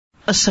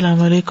السلام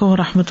علیکم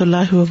ورحمۃ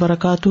اللہ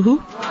وبرکاتہ۔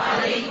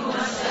 وعلیکم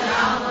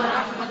السلام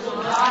ورحمۃ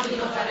اللہ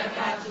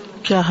وبرکاتہ۔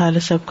 کیا حال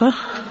ہے سب کا؟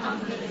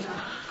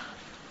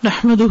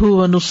 نحمدہ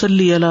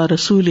ونصلی علی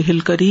رسولہ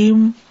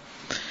الکریم،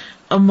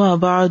 اما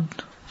بعد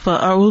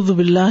فاعوذ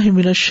باللہ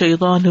من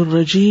الشیطان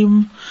الرجیم،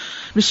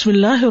 بسم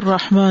اللہ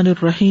الرحمن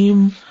الرحیم،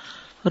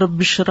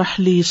 رب اشرح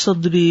لی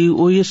صدری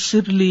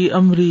ویسر لی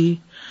امری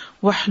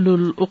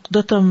واحلل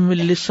عقدۃ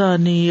من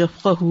لسانی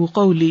یفقہوا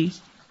قولی۔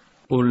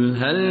 قل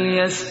هل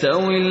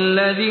يستوي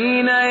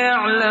الذين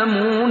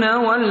يعلمون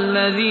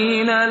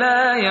والذين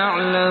لا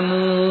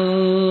يعلمون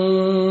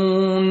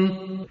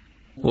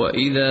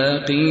وإذا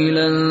قيل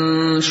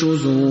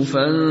انشزوا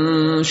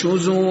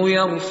فانشزوا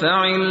يرفع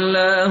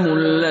الله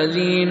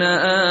الذين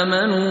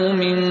آمنوا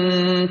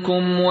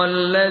منكم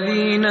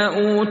والذين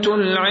أوتوا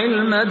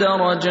العلم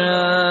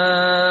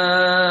درجات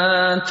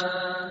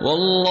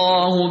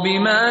والله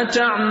بما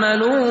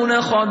تعملون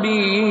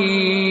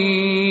خبير۔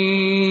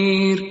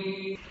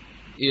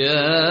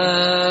 يا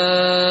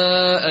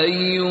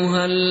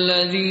أيها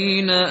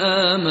الذين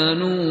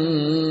آمنوا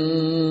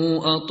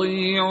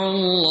أطيعوا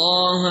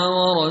الله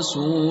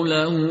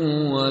ورسوله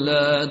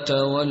ولا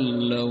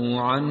تولوا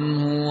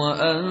عنه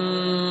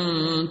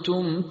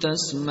وأنتم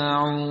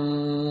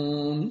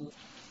تسمعون۔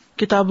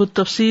 کتاب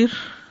التفسیر،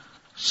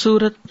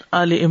 سورۃ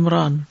آل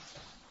عمران۔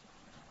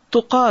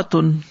 تقات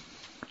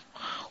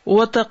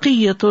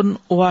وتقیۃ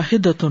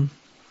واحدۃ۔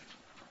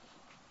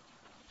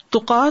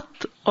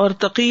 تقات اور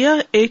تقیہ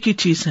ایک ہی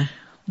چیز ہے،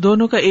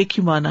 دونوں کا ایک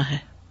ہی معنی ہے۔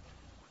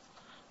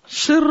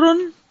 سر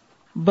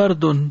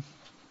بردن،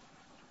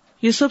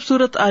 یہ سب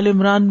سورۃ آل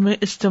عمران میں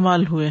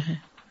استعمال ہوئے ہیں۔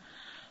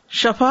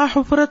 شفا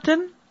حفرتن،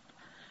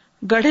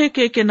 گڑھے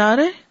کے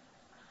کنارے،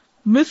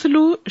 مثل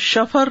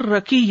شفر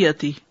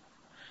رکیتی،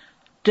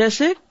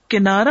 جیسے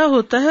کنارہ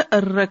ہوتا ہے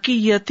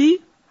الرکیتی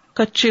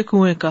کچے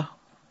کنویں کا،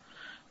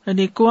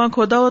 یعنی کنواں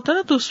کھودا ہوتا ہے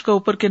نا تو اس کا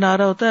اوپر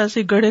کنارہ ہوتا ہے،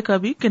 ایسے گڑھے کا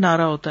بھی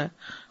کنارہ ہوتا ہے،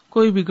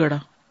 کوئی بھی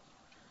گڑھا۔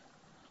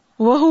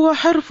 وَهُوَ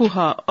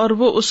حَرْفُهَا، اور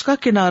وہ اس کا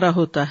کنارہ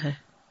ہوتا ہے۔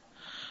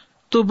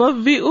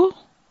 تُبَوِّئُ،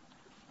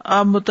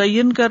 آپ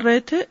متعین کر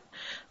رہے تھے،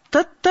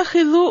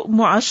 تَتَّخِذُ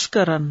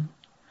مُعَسْكَرًا،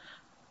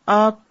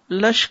 آپ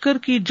لشکر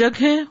کی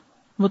جگہیں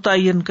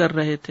متعین کر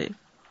رہے تھے۔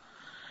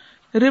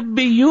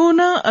 ربیون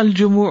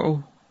الجموع،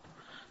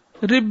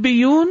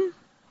 ربیون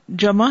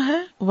جمع ہے،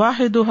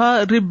 واحدها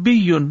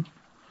ربیون،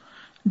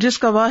 جس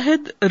کا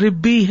واحد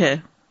ربی ہے،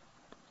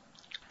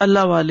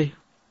 اللہ والے۔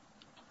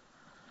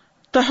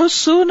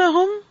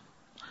 تحسونہم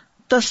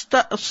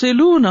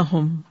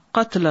تستأصلونہم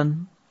قتلا،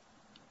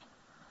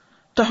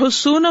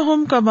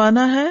 تحسونہم کا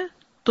معنی ہے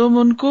تم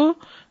ان کو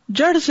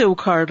جڑ سے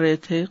اکھاڑ رہے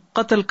تھے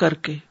قتل کر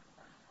کے،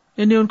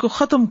 یعنی ان کو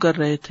ختم کر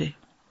رہے تھے۔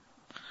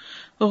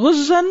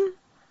 غزن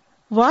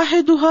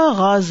واحدها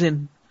غازن،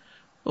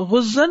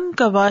 غزن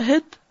کا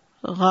واحد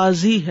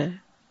غازی ہے۔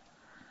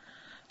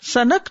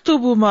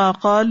 سنکتب ما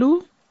قالوا،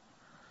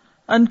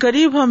 ان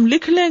قریب ہم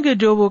لکھ لیں گے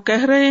جو وہ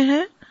کہہ رہے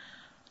ہیں۔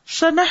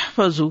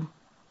 سنحفظ،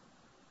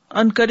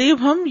 ان قریب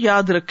ہم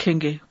یاد رکھیں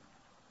گے۔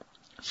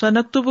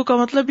 سنکتب کا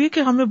مطلب یہ کہ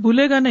ہمیں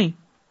بھولے گا نہیں،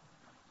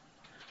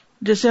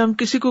 جیسے ہم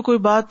کسی کو کوئی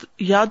بات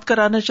یاد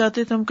کرانا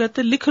چاہتے تو ہم کہتے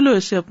لکھ لو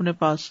اسے اپنے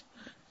پاس،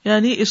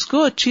 یعنی اس کو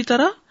اچھی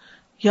طرح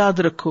یاد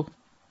رکھو۔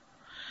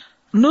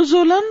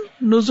 نزلاً،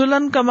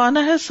 نزلاً کا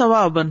معنی ہے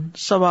ثواباً،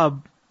 ثواب۔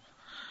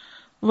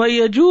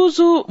 وَيَجُوزُ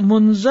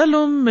مُنزَلٌ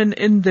مِّنْ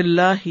عِنْدِ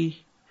اللَّهِ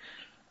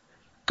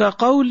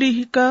كَقَوْلِهِ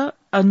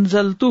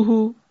أَنزَلْتُهُ،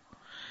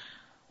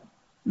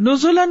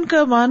 نزلاً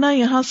کا معنی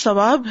یہاں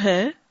ثواب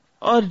ہے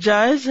اور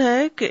جائز ہے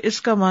کہ اس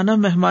کا معنی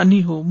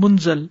مہمانی ہو۔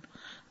 منزل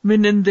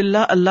من عند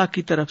اللہ، اللہ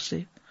کی طرف سے۔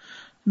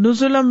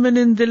 نزلا من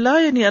عند اللہ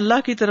یعنی اللہ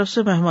کی طرف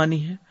سے مہمانی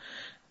ہے۔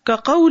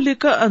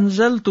 کقولک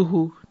انزلتہ،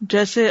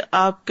 جیسے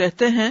آپ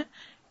کہتے ہیں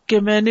کہ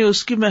میں نے اس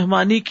کی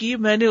مہمانی کی،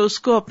 میں نے اس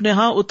کو اپنے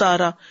ہاں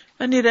اتارا،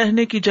 یعنی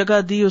رہنے کی جگہ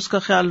دی، اس کا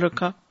خیال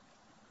رکھا۔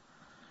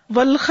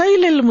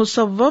 والخیل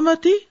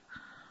المسومۃ،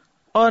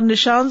 اور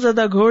نشان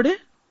زدہ گھوڑے۔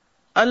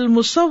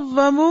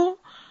 المسوم،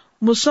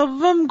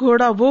 مسوم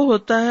گھوڑا وہ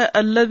ہوتا ہے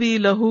الذی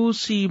لہ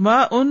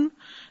سیماء،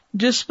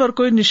 جس پر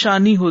کوئی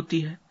نشانی ہوتی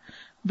ہے،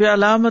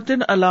 بعلامۃ،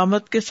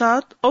 علامت کے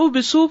ساتھ، او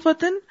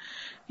بصوفۃ،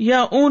 یا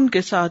اون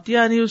کے ساتھ،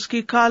 یعنی اس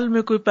کی کھال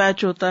میں کوئی پیچ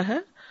ہوتا ہے،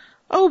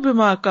 او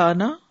بما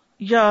کانا،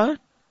 یا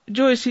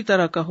جو اسی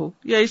طرح کا ہو،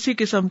 یا اسی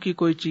قسم کی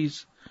کوئی چیز،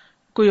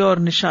 کوئی اور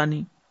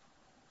نشانی،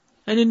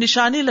 یعنی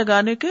نشانی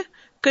لگانے کے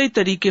کئی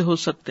طریقے ہو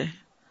سکتے ہیں۔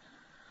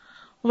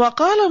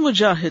 وقال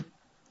مجاہد،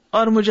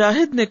 اور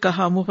مجاہد نے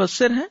کہا،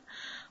 مفسر ہیں،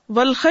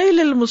 والخیل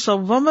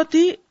المسومۃ،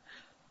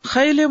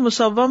 خیل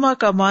مسومہ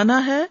کا معنی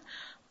ہے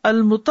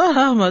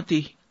المتہمۃ،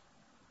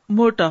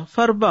 موٹا،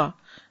 فربا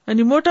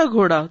یعنی موٹا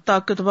گھوڑا،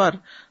 طاقتور،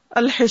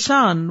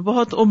 الحسان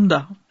بہت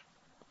عمدہ۔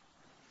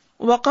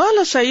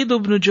 وقال سعید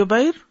بن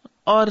جبیر،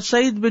 اور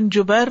سعید بن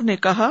جبیر نے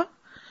کہا،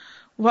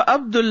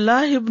 وعبد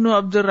اللہ بن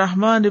عبد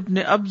الرحمن بن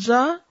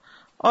ابزہ،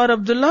 اور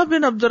عبداللہ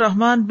بن عبد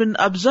الرحمن بن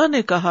ابزہ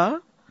نے کہا،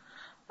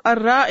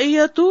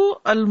 الرائیۃ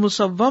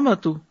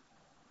المسومۃ،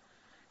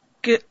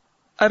 کہ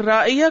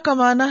الرائیہ کا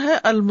معنی ہے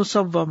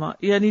المسومہ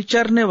یعنی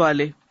چرنے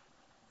والے،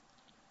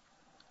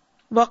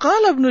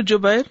 وقال ابن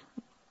جبیر،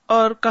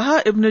 اور کہا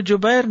ابن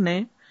جبیر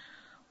نے،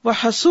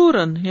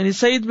 وحسورن یعنی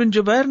سعید بن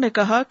جبیر نے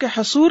کہا کہ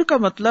حسور کا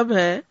مطلب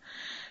ہے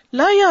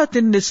لا یات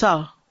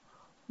النساء،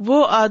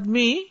 وہ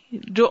آدمی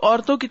جو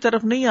عورتوں کی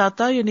طرف نہیں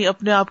آتا، یعنی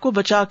اپنے آپ کو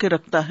بچا کے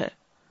رکھتا ہے.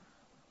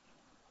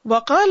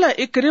 وقال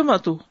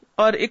اکرمۃ،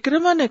 اور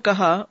اکرمہ نے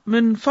کہا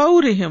من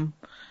فورہم،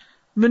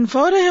 من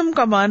فورہم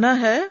کا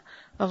معنی ہے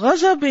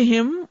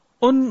غضبہم،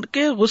 ان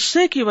کے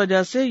غصے کی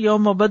وجہ سے،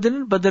 یوم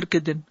بدر، بدر کے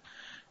دن،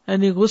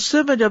 یعنی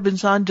غصے میں جب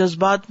انسان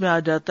جذبات میں آ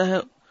جاتا ہے.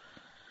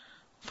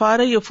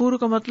 فارہ یفور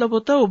کا مطلب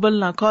ہوتا ہے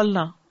ابلنا،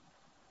 کھولنا.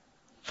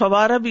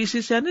 فوارہ بھی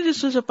اسی سے ہے نا،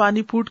 جس سے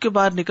پانی پھوٹ کے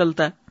باہر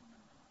نکلتا ہے.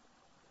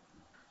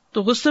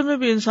 تو غصے میں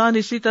بھی انسان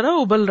اسی طرح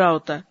ابل رہا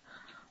ہوتا ہے.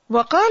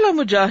 وقال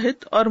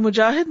مجاہد، اور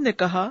مجاہد نے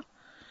کہا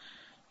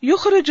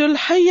یخرج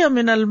الحی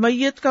من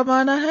المیت کا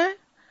معنی ہے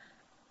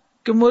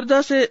کہ مردہ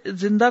سے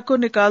زندہ کو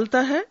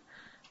نکالتا ہے.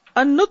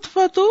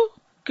 النطفۃ،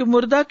 کہ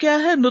مردہ کیا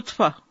ہے؟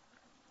 نطفہ.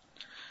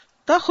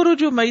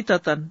 تخرج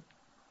میتۃ،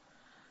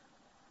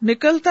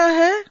 نکلتا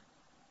ہے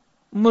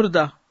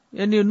مردہ،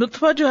 یعنی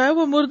نطفہ جو ہے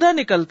وہ مردہ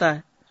نکلتا ہے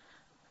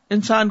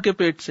انسان کے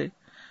پیٹ سے.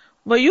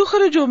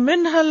 ویخرج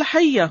منها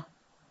الحی،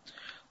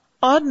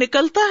 اور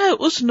نکلتا ہے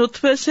اس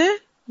نطفے سے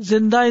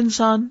زندہ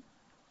انسان.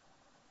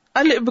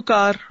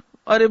 الابکار،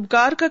 اور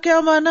ابکار کا کیا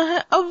معنی ہے؟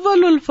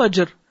 اول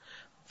الفجر،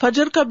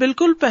 فجر کا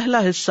بالکل پہلا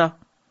حصہ،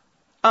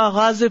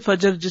 آغاز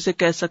فجر جسے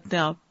کہہ سکتے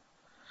ہیں آپ.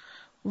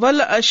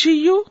 والعشی،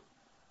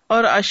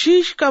 اور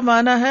عشیش کا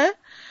معنی ہے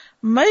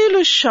میل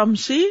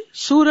الشمسی،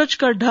 سورج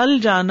کا ڈھل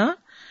جانا،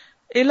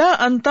 الی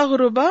ان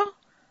تغرب،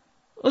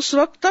 اس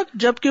وقت تک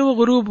جب کہ وہ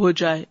غروب ہو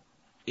جائے،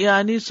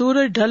 یعنی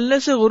سورج ڈھلنے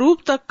سے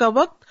غروب تک کا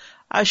وقت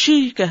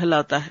عشی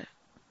کہلاتا ہے.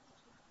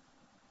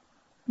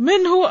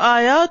 منہ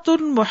آیات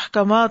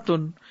محکمات،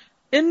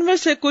 ان میں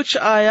سے کچھ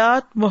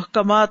آیات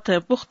محکمات ہیں،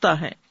 پختہ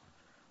ہیں،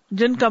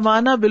 جن کا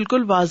معنی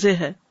بالکل واضح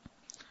ہے.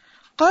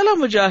 قال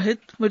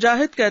مجاہد،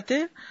 مجاہد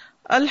کہتے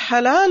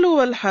الحلال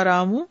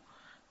والحرام،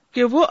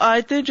 کہ وہ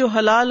آیتیں جو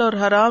حلال اور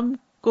حرام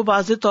کو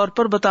واضح طور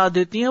پر بتا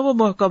دیتی ہیں وہ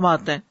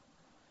محکمات ہیں.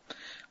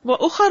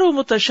 وَأُخَرُ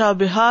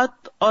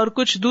متشابہات، اور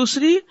کچھ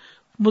دوسری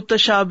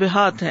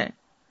متشابہات ہیں.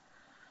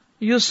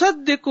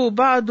 يُصَدِّقُ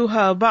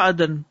بَعْضُهَا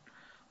بَعْضًا،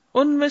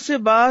 ان میں سے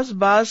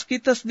بعض کی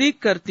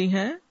تصدیق کرتی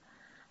ہیں.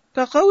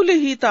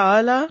 كَقَوْلِهِ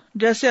تَعَالَى،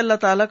 جیسے اللہ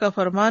تعالیٰ کا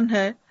فرمان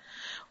ہے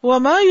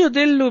وَمَا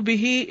يُضِلُّ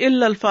بِهِ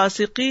إِلَّا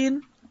الْفَاسِقِينَ،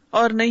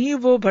 اور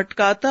نہیں وہ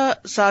بھٹکاتا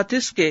ساتھ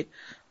اس کے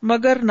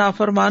مگر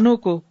نافرمانوں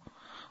کو.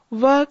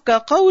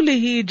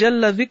 وَكَقَوْلِهِ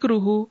جَلَّ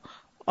ذِكْرُهُ،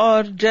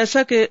 اور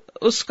جیسا کہ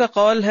اس کا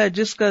قول ہے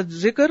جس کا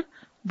ذکر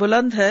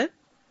بلند ہے.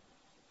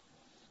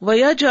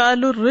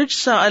 وَيَجْعَلُ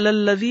الرِّجْسَ عَلَى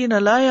الَّذِينَ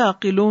لَا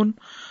يَعْقِلُونَ،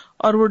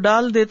 اور وہ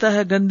ڈال دیتا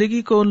ہے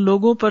گندگی کو ان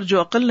لوگوں پر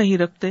جو عقل نہیں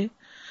رکھتے.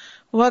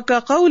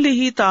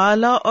 وَكَقَوْلِهِ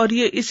تَعَالَى، اور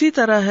یہ اسی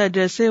طرح ہے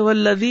جیسے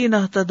وَالَّذِينَ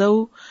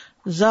اهْتَدَوْا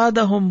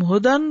زَادَهُمْ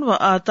هُدًى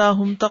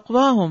وَآتَاهُمْ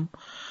تَقْوَاهُمْ،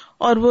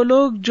 اور وہ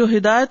لوگ جو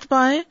ہدایت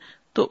پائیں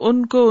تو ان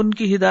کو ان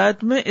کی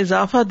ہدایت میں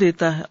اضافہ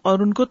دیتا ہے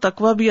اور ان کو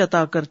تقویٰ بھی عطا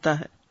کرتا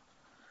ہے.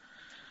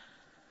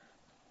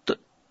 تو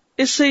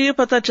اس سے یہ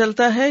پتہ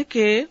چلتا ہے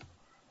کہ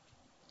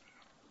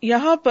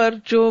یہاں پر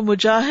جو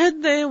مجاہد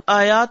نے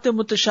آیات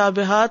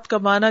متشابہات کا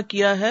معنی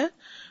کیا ہے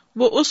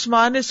وہ اس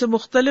معنی سے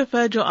مختلف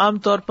ہے جو عام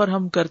طور پر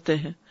ہم کرتے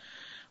ہیں.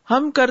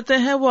 ہم کرتے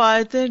ہیں وہ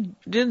آیتیں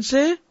جن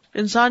سے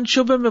انسان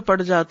شبہ میں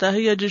پڑ جاتا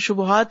ہے یا جو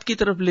شبہات کی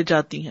طرف لے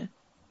جاتی ہیں.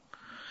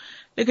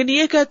 لیکن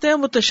یہ کہتے ہیں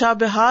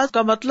متشابہات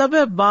کا مطلب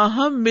ہے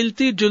باہم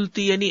ملتی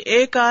جلتی، یعنی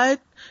ایک آیت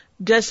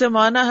جیسے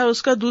معنی ہے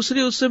اس کا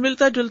دوسری اس سے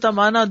ملتا جلتا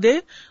معنی دے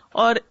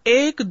اور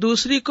ایک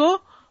دوسری کو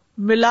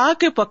ملا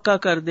کے پکا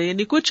کر دے.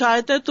 یعنی کچھ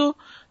آیتیں تو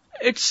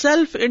اٹ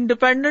سیلف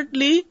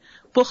انڈیپینڈنٹلی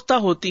پختہ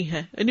ہوتی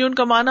ہیں، یعنی ان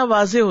کا معنی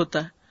واضح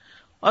ہوتا ہے،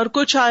 اور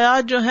کچھ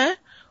آیات جو ہیں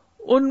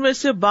ان میں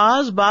سے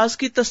بعض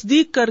کی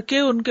تصدیق کر کے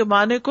ان کے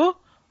معنی کو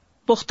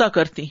پختہ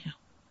کرتی ہیں.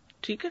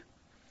 ٹھیک ہے،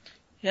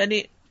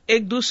 یعنی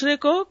ایک دوسرے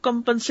کو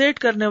کمپنسیٹ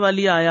کرنے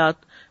والی آیات،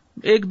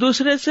 ایک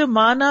دوسرے سے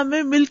معنی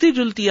میں ملتی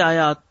جلتی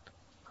آیات،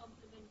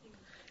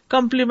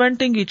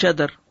 کمپلیمنٹنگ ایچ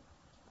ادر.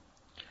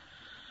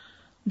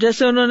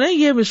 جیسے انہوں نے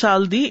یہ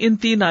مثال دی ان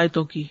 3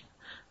 آیتوں کی.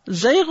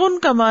 زیغن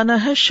کا معنی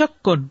ہے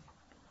شکن،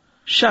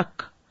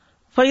 شک.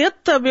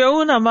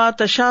 فیتبعون ما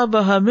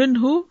تشابہ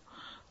منہ،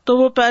 تو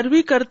وہ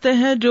پیروی کرتے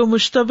ہیں جو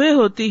مشتبہ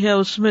ہوتی ہے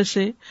اس میں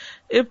سے.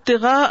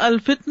 ابتغاء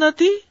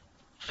الفتنتی،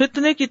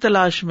 فتنے کی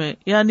تلاش میں،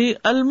 یعنی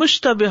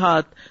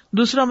المشتبہات.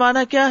 دوسرا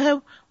معنی کیا ہے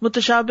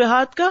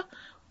متشابہات کا؟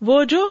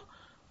 وہ جو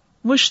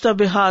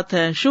مشتبہات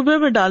ہیں، شبہ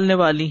میں ڈالنے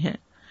والی ہیں.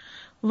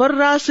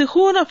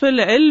 والراسخون فی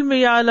العلم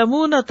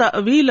یعلمون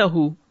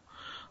تأویلہ،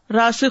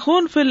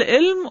 راسخون فی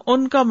العلم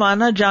ان کا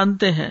معنی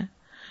جانتے ہیں.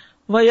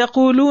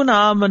 ویقولون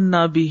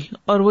آمنا بہ،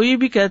 اور وہ یہ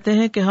بھی کہتے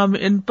ہیں کہ ہم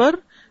ان پر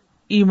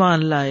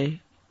ایمان لائے.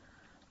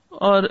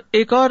 اور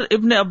ایک اور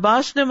ابن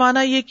عباس نے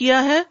معنی یہ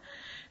کیا ہے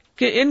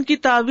کہ ان کی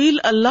تعویل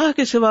اللہ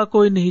کے سوا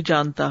کوئی نہیں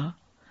جانتا.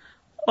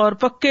 اور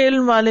پکے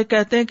علم والے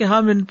کہتے ہیں کہ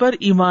ہم ان پر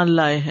ایمان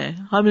لائے ہیں،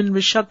 ہم ان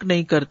میں شک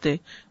نہیں کرتے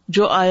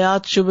جو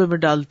آیات شبہ میں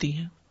ڈالتی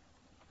ہیں،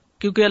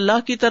 کیونکہ اللہ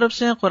کی طرف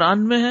سے ہیں،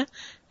 قرآن میں ہے،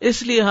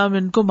 اس لیے ہم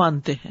ان کو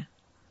مانتے ہیں.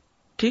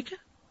 ٹھیک ہے،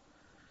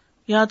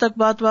 یہاں تک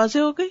بات واضح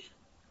ہو گئی.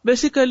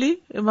 بیسیکلی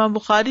امام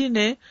بخاری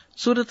نے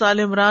سورۃ آل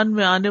عمران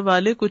میں آنے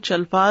والے کچھ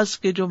الفاظ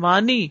کے جو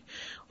معنی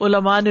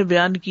علماء نے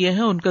بیان کیے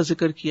ہیں ان کا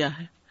ذکر کیا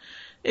ہے.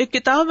 ایک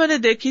کتاب میں نے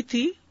دیکھی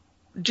تھی،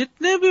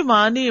 جتنے بھی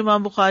معنی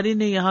امام بخاری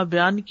نے یہاں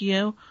بیان کیے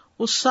ہیں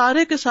وہ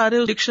سارے کے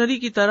سارے ڈکشنری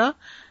کی طرح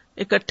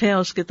اکٹھے ہیں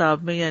اس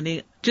کتاب میں، یعنی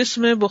جس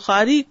میں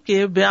بخاری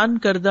کے بیان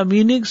کردہ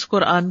میننگز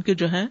قرآن کے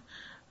جو ہیں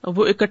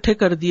وہ اکٹھے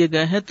کر دیے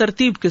گئے ہیں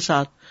ترتیب کے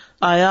ساتھ،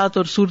 آیات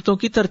اور سورتوں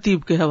کی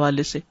ترتیب کے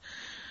حوالے سے.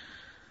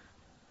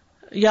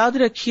 یاد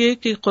رکھیے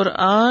کہ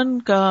قرآن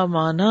کا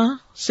معنی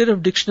صرف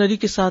ڈکشنری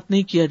کے ساتھ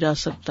نہیں کیا جا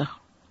سکتا،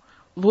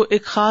 وہ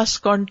ایک خاص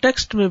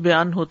کانٹیکسٹ میں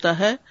بیان ہوتا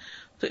ہے.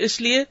 تو اس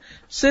لیے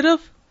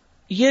صرف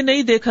یہ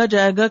نہیں دیکھا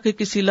جائے گا کہ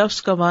کسی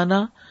لفظ کا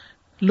معنی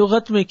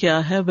لغت میں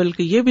کیا ہے،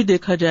 بلکہ یہ بھی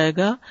دیکھا جائے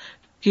گا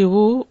کہ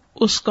وہ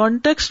اس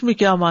کانٹیکسٹ میں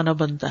کیا معنی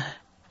بنتا ہے.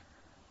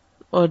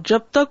 اور جب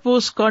تک وہ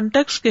اس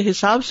کانٹیکسٹ کے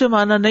حساب سے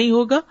معنی نہیں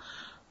ہوگا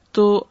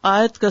تو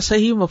آیت کا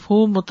صحیح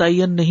مفہوم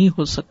متعین نہیں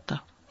ہو سکتا،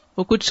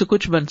 وہ کچھ سے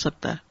کچھ بن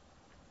سکتا ہے.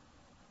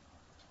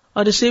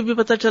 اور اسے بھی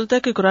پتہ چلتا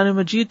ہے کہ قرآن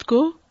مجید کو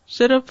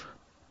صرف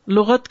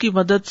لغت کی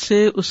مدد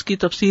سے اس کی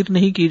تفسیر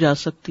نہیں کی جا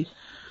سکتی.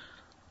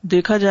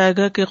 دیکھا جائے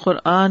گا کہ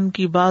قرآن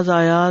کی بعض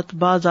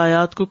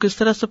آیات کو کس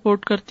طرح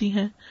سپورٹ کرتی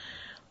ہیں،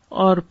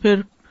 اور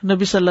پھر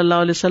نبی صلی اللہ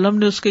علیہ وسلم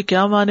نے اس کے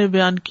کیا معنی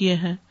بیان کیے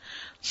ہیں،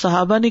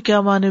 صحابہ نے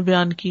کیا معنی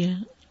بیان کیے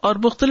ہیں، اور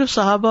مختلف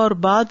صحابہ اور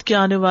بعد کے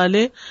آنے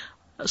والے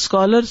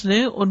اسکالرز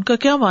نے ان کا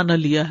کیا معنی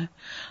لیا ہے.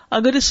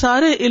 اگر اس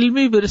سارے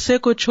علمی ورثے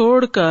کو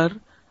چھوڑ کر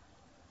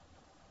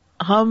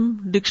ہم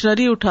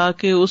ڈکشنری اٹھا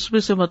کے اس میں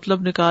سے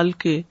مطلب نکال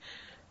کے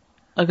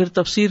اگر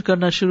تفسیر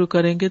کرنا شروع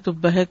کریں گے تو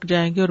بہک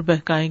جائیں گے اور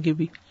بہکائیں گے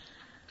بھی.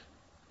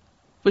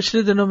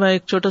 پچھلے دنوں میں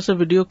ایک چھوٹا سا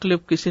ویڈیو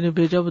کلپ کسی نے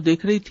بھیجا، وہ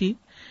دیکھ رہی تھی،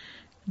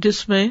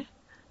 جس میں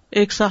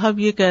ایک صاحب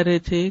یہ کہہ رہے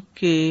تھے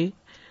کہ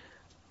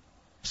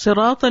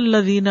صراط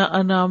الذین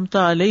انعمت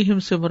علیہم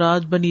سے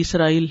مراد بنی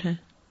اسرائیل ہے.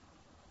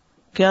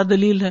 کیا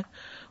دلیل ہے؟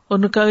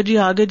 ان کا جی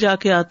آگے جا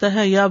کے آتا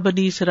ہے یا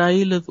بنی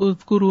اسرائیل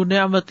اذکروا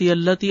نعمتی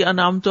التی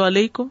انعمت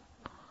علیکم.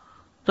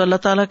 تو اللہ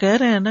تعالیٰ کہہ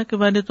رہے ہیں نا کہ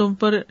میں نے تم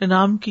پر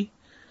انعام کی،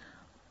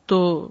 تو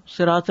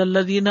صراط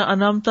الذین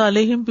انعمت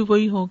علیہم بھی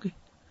وہی ہوں گے.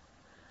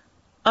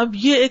 اب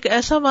یہ ایک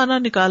ایسا معنی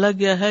نکالا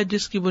گیا ہے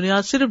جس کی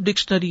بنیاد صرف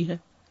ڈکشنری ہے،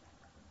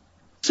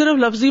 صرف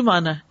لفظی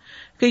معنی ہے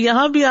کہ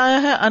یہاں بھی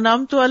آیا ہے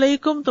انعمت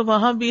علیکم تو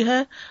وہاں بھی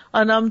ہے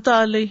انعمت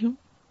علیہم،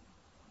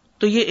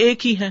 تو یہ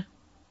ایک ہی ہے.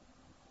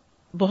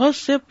 بہت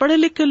سے پڑھے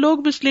لکھے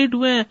لوگ مسلیڈ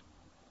ہوئے ہیں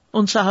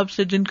ان صاحب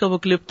سے جن کا وہ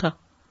کلپ تھا.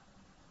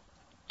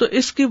 تو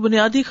اس کی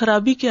بنیادی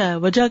خرابی کیا ہے،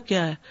 وجہ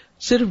کیا ہے؟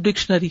 صرف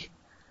ڈکشنری.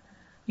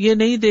 یہ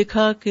نہیں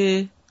دیکھا کہ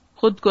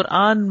خود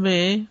قرآن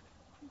میں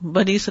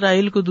بنی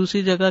اسرائیل کو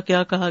دوسری جگہ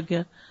کیا کہا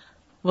گیا،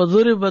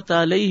 وَضُرِبَتْ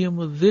عَلَيْهِمُ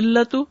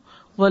الذِّلَّةُ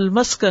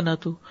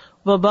وَالْمَسْكَنَةُ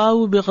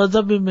وَبَاءُوا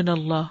بِغَضَبٍ مِّنَ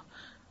اللَّهِ.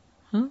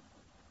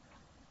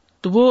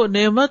 تو وہ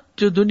نعمت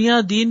جو دنیا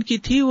دین کی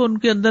تھی، وہ ان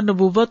کے اندر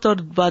نبوت اور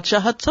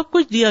بادشاہت سب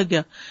کچھ دیا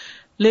گیا،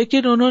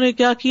 لیکن انہوں نے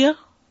کیا کیا؟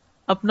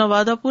 اپنا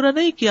وعدہ پورا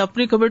نہیں کیا،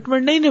 اپنی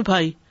کمٹمنٹ نہیں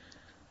نبھائی.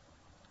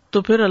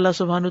 تو پھر اللہ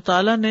سبحانہ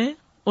تعالیٰ نے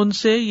ان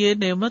سے یہ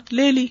نعمت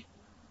لے لی.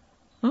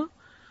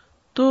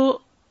 تو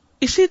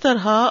اسی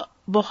طرح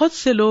بہت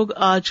سے لوگ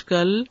آج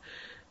کل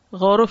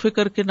غور و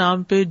فکر کے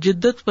نام پہ،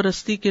 جدت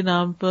پرستی کے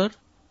نام پر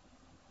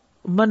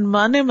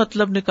منمانے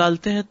مطلب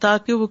نکالتے ہیں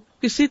تاکہ وہ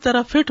کسی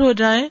طرح فٹ ہو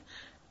جائیں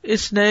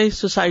اس نئے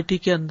سوسائٹی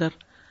کے اندر.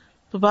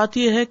 تو بات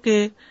یہ ہے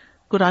کہ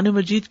قرآن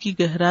مجید کی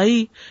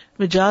گہرائی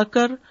میں جا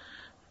کر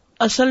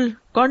اصل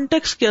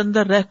کانٹیکس کے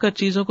اندر رہ کر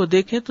چیزوں کو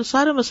دیکھیں تو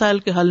سارے مسائل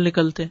کے حل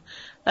نکلتے ہیں.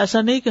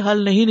 ایسا نہیں کہ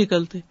حل نہیں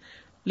نکلتے،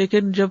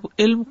 لیکن جب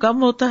علم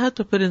کم ہوتا ہے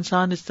تو پھر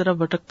انسان اس طرح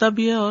بھٹکتا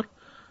بھی ہے اور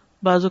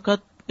بعض اوقات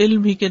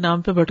علم ہی کے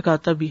نام پہ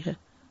بھٹکاتا بھی ہے.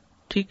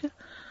 ٹھیک ہے،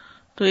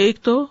 تو ایک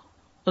تو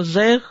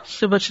زیغ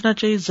سے بچنا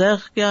چاہیے.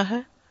 زیغ کیا ہے؟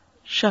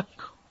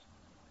 شک.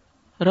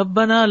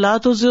 ربنا لا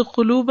تزغ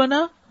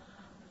قلوبنا،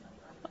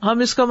 ہم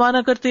اس کا معنی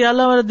کرتے ہیں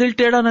اللہ ہمارا دل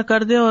ٹیڑھا نہ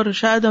کر دے، اور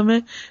شاید ہمیں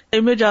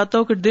امیج آتا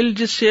ہو کہ دل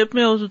جس شیپ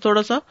میں ہو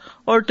تھوڑا سا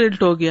اور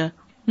ٹلٹ ہو گیا.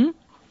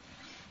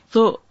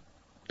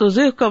 تو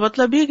زیغ کا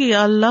مطلب یہ کہ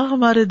یا اللہ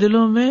ہمارے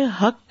دلوں میں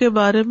حق کے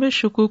بارے میں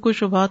شکوک و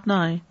شبہات نہ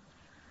آئیں،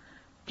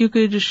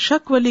 کیونکہ جو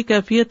شک والی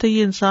کیفیت ہے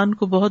یہ انسان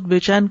کو بہت بے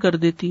چین کر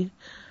دیتی ہے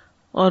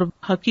اور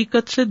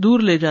حقیقت سے دور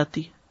لے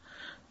جاتی ہے.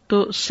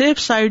 تو سیف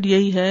سائیڈ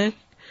یہی ہے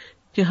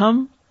کہ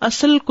ہم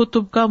اصل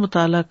کتب کا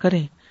مطالعہ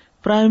کریں،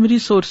 پرائمری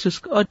سورسز.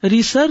 اور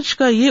ریسرچ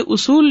کا یہ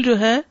اصول جو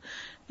ہے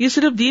یہ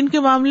صرف دین کے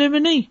معاملے میں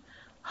نہیں،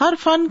 ہر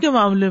فن کے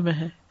معاملے میں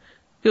ہے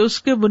کہ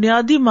اس کے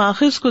بنیادی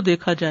ماخذ کو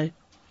دیکھا جائے،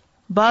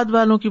 بعد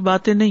والوں کی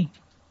باتیں نہیں.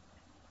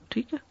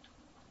 ٹھیک ہے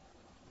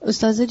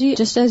Ustaza ji,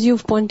 just as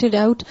you've pointed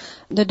out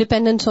the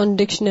dependence on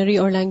dictionary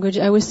or language,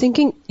 I was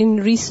thinking in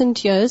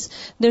recent years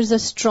there's a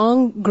strong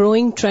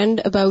growing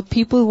trend about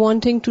people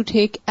wanting to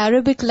take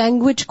Arabic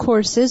language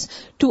courses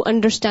to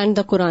understand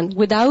the Quran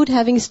without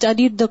having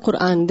studied the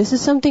Quran. This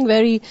is something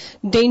very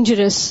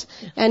dangerous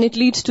and it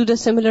leads to the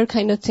similar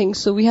kind of thing.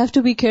 So we have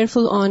to be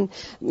careful on,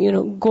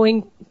 going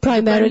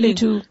primarily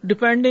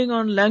depending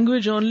on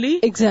language only.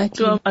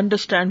 Exactly. To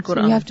understand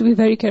Quran. So we have to be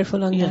very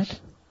careful on that.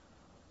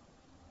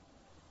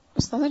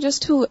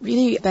 Just to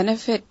really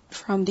benefit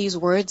from these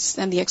words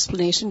and the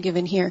explanation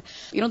given here,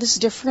 this is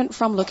different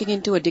from looking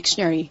into a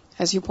dictionary,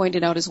 as you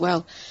pointed out as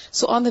well.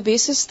 So on the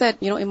basis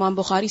that, Imam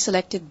Bukhari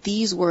selected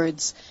these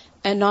words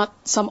and not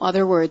some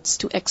other words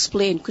to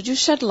explain, could you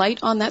shed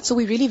light on that so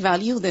we really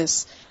value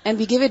this and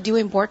we give it due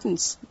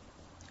importance?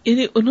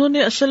 یعنی انہوں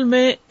نے اصل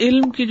میں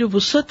علم کی جو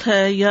وسعت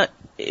ہے یا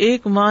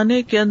ایک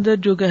معنی کے اندر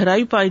جو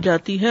گہرائی پائی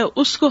جاتی ہے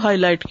اس کو ہائی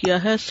لائٹ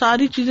کیا ہے،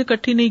 ساری چیزیں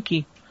اکٹھی نہیں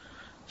کی،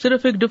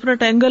 صرف ایک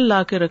ڈفرنٹ اینگل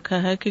لا کے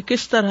رکھا ہے کہ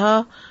کس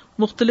طرح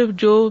مختلف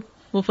جو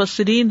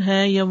مفسرین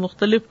ہیں یا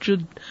مختلف جو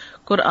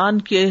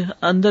قرآن کے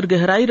اندر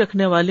گہرائی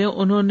رکھنے والے ہیں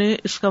انہوں نے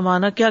اس کا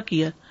معنی کیا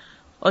کیا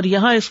اور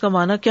یہاں اس کا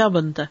معنی کیا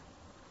بنتا ہے.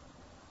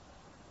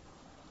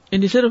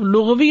 یعنی صرف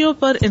لغویوں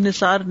پر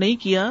انحصار نہیں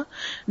کیا.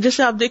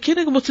 جیسے آپ دیکھیے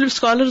نا کہ مختلف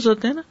اسکالرز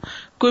ہوتے ہیں نا،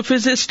 کوئی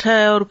فزسٹ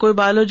ہے اور کوئی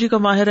بایولوجی کا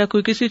ماہر ہے،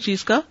 کوئی کسی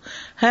چیز کا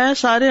ہے،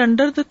 سارے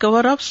under the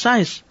cover of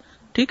science.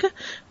 ٹھیک ہے،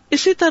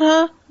 اسی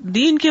طرح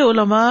دین کے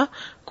علماء،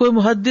 کوئی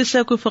محدث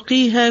ہے، کوئی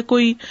فقیہ ہے،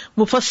 کوئی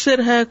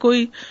مفسر ہے،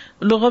 کوئی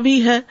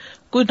لغوی ہے،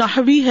 کوئی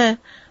نحوی ہے،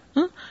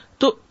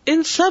 تو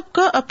ان سب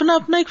کا اپنا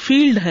اپنا ایک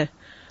فیلڈ ہے.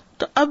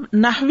 تو اب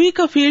نحوی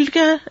کا فیلڈ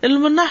کیا ہے؟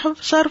 علم النحو،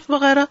 صرف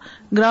وغیرہ،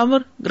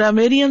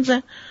 گرامیرینز ہیں،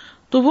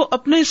 تو وہ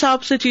اپنے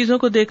حساب سے چیزوں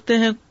کو دیکھتے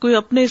ہیں، کوئی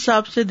اپنے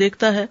حساب سے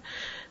دیکھتا ہے.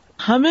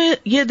 ہمیں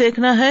یہ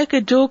دیکھنا ہے کہ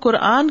جو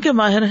قرآن کے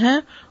ماہر ہیں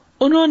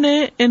انہوں نے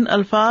ان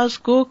الفاظ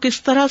کو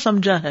کس طرح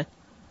سمجھا ہے،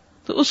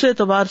 تو اس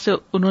اعتبار سے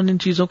انہوں نے ان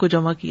چیزوں کو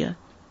جمع کیا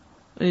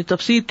ہے.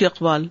 تفسیر کے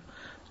اقوال،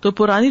 تو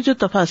پرانی جو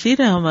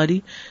تفاسیر ہیں ہماری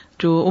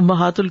جو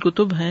امہات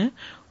الکتب ہیں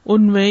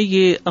ان میں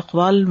یہ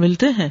اقوال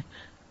ملتے ہیں.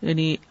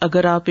 یعنی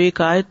اگر آپ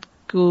ایک آیت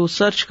کو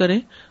سرچ کریں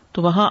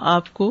تو وہاں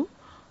آپ کو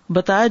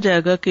بتایا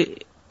جائے گا کہ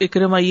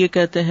اکرمہ یہ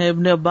کہتے ہیں،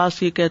 ابن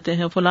عباس یہ کہتے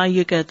ہیں، فلاں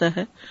یہ کہتا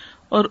ہے،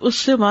 اور اس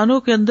سے معنوں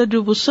کے اندر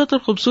جو وسعت اور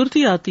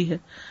خوبصورتی آتی ہے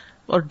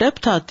اور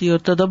ڈیپتھ آتی ہے اور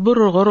تدبر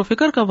اور غور و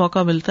فکر کا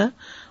موقع ملتا ہے،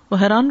 وہ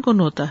حیران کن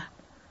ہوتا ہے.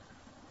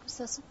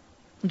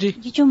 جی،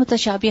 یہ جو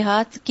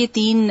متشابہات کے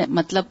 3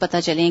 مطلب پتہ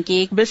چلیں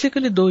کہ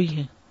بیسیکلی 2 ہی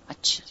ہیں.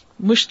 اچھا،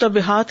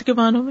 مشتبہات کے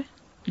معنوں میں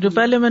جو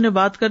پہلے میں نے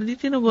بات کر دی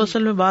تھی نا، وہ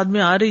اصل میں بعد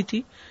میں آ رہی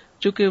تھی،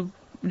 چونکہ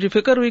مجھے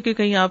فکر ہوئی کہ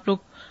کہیں آپ لوگ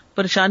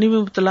پریشانی میں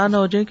مبتلا نہ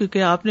ہو جائیں،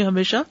 کیونکہ آپ نے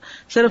ہمیشہ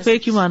صرف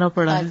ایک ہی معنی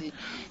پڑھا ہے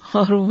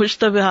اور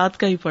مشتبہات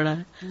کا ہی پڑھا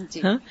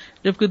ہے،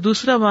 جبکہ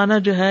دوسرا معنی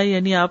جو ہے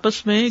یعنی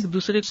آپس میں ایک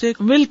دوسرے سے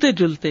ملتے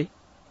جلتے.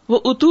 وہ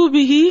اتو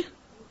بھی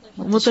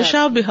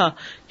متشابہہ،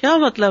 کیا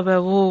مطلب ہے؟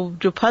 وہ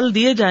جو پھل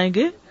دیے جائیں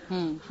گے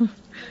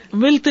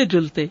ملتے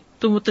جلتے.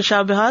 تو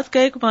متشابہات کا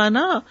ایک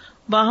معنی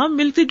باہم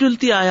ملتی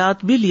جلتی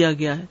آیات بھی لیا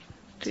گیا ہے.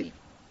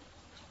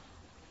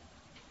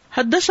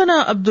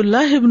 حدثنا عبد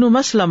اللہ بن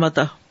مسلمۃ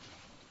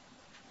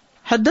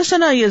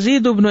حدثنا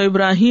یزید بن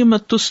ابراہیم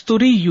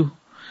التستری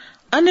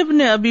عن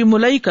ابن ابی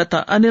ملیکۃ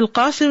عن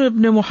القاسم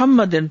بن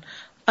محمد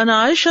عن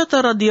عائشۃ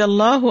رضی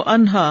اللہ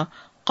عنہا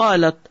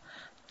قالت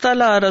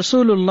تلا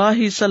رسول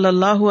اللہ صلی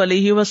اللہ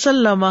علیہ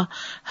وسلم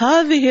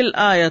هذه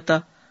الآیۃ.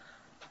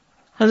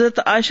 حضرت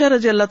عائشہ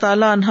رضی اللہ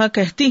تعالی عنہا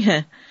کہتی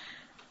ہیں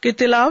کہ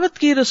تلاوت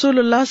کی رسول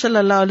اللہ صلی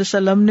اللہ علیہ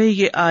وسلم نے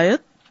یہ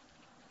آیت.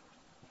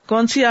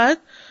 کون سی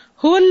آیت؟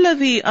 هو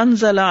الذی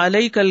انزل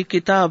علیک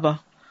الکتاب،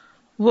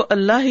 وہ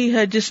اللہ ہی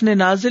ہے جس نے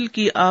نازل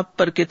کی آپ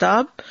پر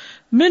کتاب.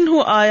 منہ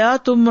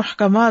آیات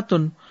محکمات،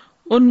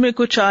 ان میں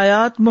کچھ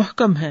آیات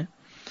محکم ہیں.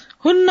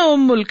 ہن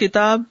ام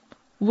الکتاب،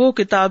 وہ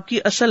کتاب کی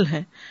اصل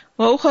ہیں.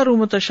 وأخر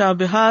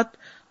متشابہات،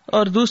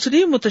 اور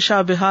دوسری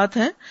متشابہات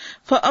ہیں.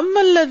 فأما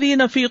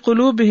الذین فی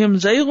قلوبہم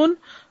زیغ،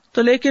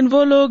 تو لیکن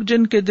وہ لوگ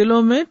جن کے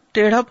دلوں میں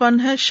ٹیڑھا پن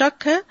ہے،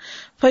 شک ہے.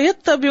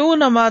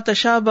 فیتبعون ما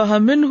تشابہ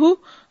منہ،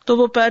 تو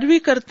وہ پیروی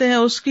کرتے ہیں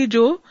اس کی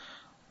جو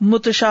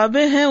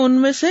متشابہ ہیں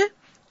ان میں سے.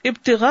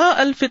 ابتغاء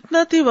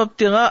الفتنۃ و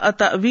ابتغاء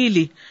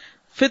تأویلہ،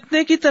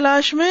 فتنے کی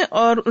تلاش میں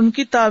اور ان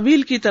کی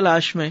تعویل کی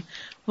تلاش میں.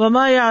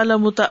 وما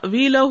یعلم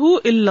تأویلہ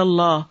الا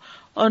اللہ،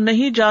 اور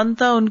نہیں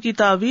جانتا ان کی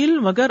تعویل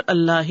مگر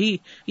اللہ ہی.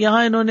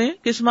 یہاں انہوں نے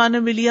کس معنی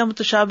میں لیا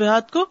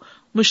متشابہات کو؟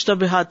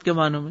 مشتبہات کے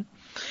معنوں میں.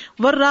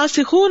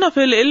 والراسخون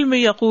فی العلم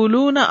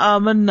یقولون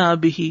آمنا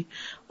بہ،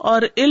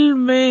 اور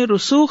علم میں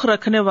رسوخ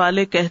رکھنے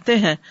والے کہتے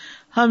ہیں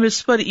ہم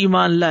اس پر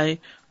ایمان لائے.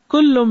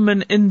 کل من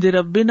عند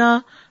ربنا،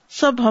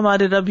 سب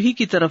ہمارے رب ہی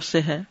کی طرف سے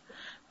ہے.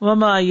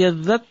 وما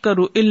یذکر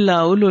الا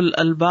اولو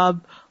الالباب،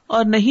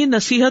 اور نہیں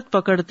نصیحت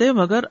پکڑتے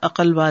مگر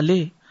عقل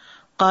والے.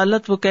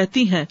 قالت، وہ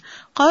کہتی ہیں،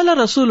 قال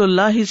رسول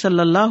اللہ صلی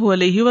اللہ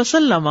علیہ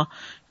وسلم،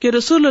 کہ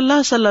رسول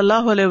اللہ صلی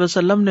اللہ علیہ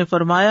وسلم نے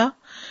فرمایا،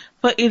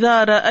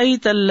 فَإِذَا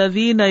رَأَيْتَ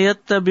الَّذِينَ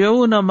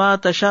يَتَّبِعُونَ مَا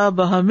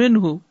تَشَابَهَ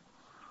مِنْهُ،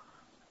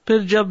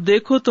 پھر جب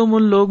دیکھو تم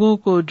ان لوگوں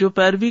کو جو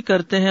پیروی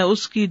کرتے ہیں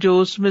اس کی جو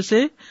اس میں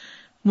سے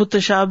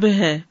متشابہ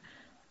ہے.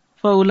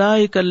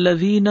 فَأُولَئِكَ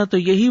الَّذِينَ، تو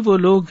یہی وہ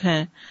لوگ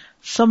ہیں،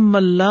 سَمَّ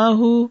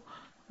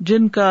اللَّهُ،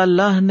 جن کا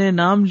اللہ نے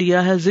نام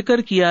لیا ہے،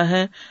 ذکر کیا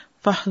ہے.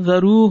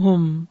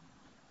 فَاحْذَرُوهُمْ،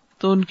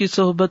 تو ان کی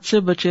صحبت سے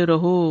بچے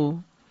رہو،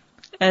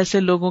 ایسے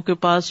لوگوں کے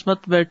پاس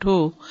مت بیٹھو،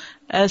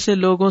 ایسے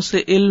لوگوں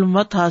سے علم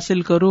مت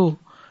حاصل کرو.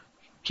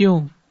 کیوں؟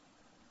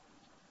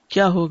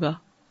 کیا ہوگا؟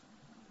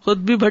 خود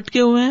بھی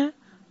بھٹکے ہوئے ہیں،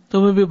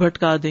 تمہیں بھی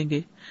بھٹکا دیں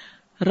گے.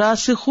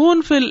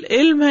 راسخون فی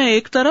العلم ہے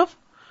ایک طرف،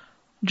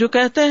 جو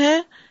کہتے ہیں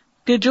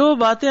کہ جو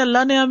باتیں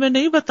اللہ نے ہمیں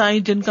نہیں بتائیں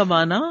جن کا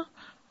معنی،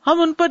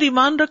 ہم ان پر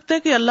ایمان رکھتے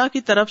ہیں کہ اللہ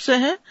کی طرف سے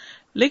ہیں،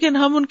 لیکن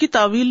ہم ان کی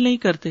تعویل نہیں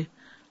کرتے،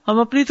 ہم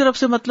اپنی طرف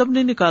سے مطلب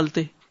نہیں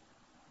نکالتے.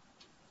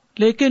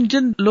 لیکن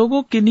جن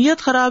لوگوں کی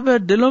نیت خراب ہے،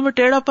 دلوں میں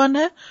ٹیڑھا پن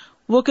ہے،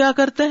 وہ کیا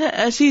کرتے ہیں،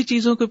 ایسی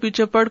چیزوں کے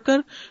پیچھے پڑ کر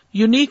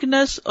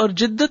یونیکنیس اور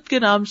جدت کے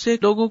نام سے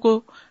لوگوں کو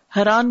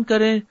حیران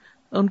کریں،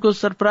 ان کو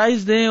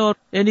سرپرائز دیں، اور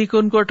یعنی کہ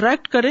ان کو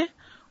اٹریکٹ کریں،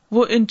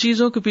 وہ ان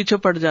چیزوں کے پیچھے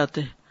پڑ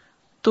جاتے ہیں.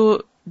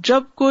 تو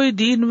جب کوئی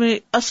دین میں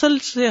اصل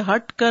سے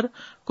ہٹ کر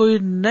کوئی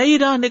نئی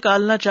راہ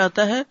نکالنا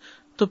چاہتا ہے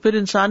تو پھر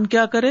انسان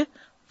کیا کرے،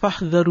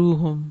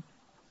 فاحذروہم،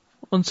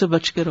 ان سے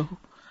بچ کے رہو.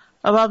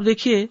 اب آپ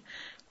دیکھیے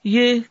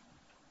یہ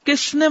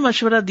کس نے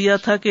مشورہ دیا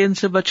تھا کہ ان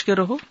سے بچ کے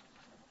رہو؟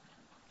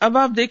 اب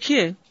آپ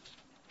دیکھیے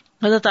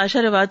حضرت عائشہ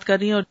روایت کر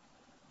رہی ہیں، اور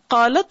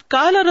قالت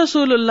قال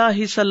رسول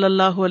اللہ صلی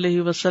اللہ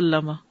علیہ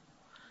وسلم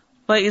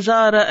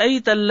فَإِذَا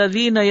رَأَيْتَ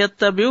الَّذِينَ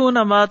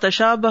يَتَّبِعُونَ مَا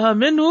تَشَابَهَ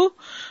مِنْهُ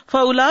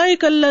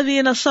فَأُولَئِكَ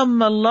الَّذِينَ سَمَّ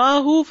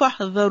اللَّهُ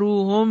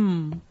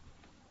فَاحْذَرُوهُمْ.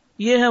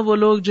 یہ ہیں وہ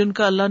لوگ جن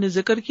کا اللہ نے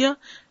ذکر کیا،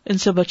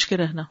 ان سے بچ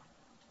کے رہنا،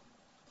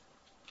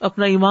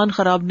 اپنا ایمان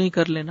خراب نہیں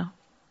کر لینا.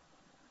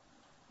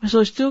 میں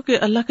سوچتی ہوں کہ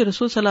اللہ کے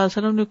رسول صلی اللہ علیہ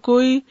وسلم نے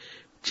کوئی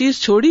چیز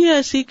چھوڑی ہے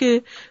ایسی کہ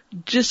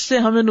جس سے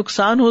ہمیں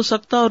نقصان ہو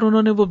سکتا اور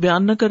انہوں نے وہ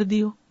بیان نہ کر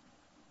دی ہو.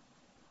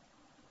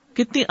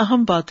 کتنی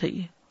اہم بات ہے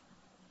یہ.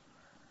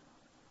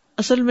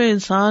 اصل میں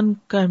انسان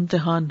کا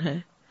امتحان ہے،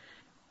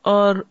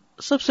 اور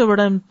سب سے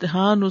بڑا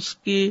امتحان اس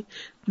کی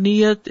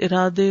نیت،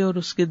 ارادے اور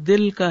اس کے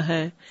دل کا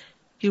ہے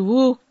کہ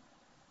وہ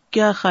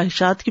کیا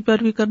خواہشات کی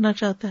پیروی کرنا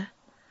چاہتا ہے،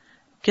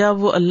 کیا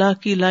وہ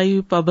اللہ کی لائی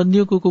ہوئی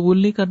پابندیوں کو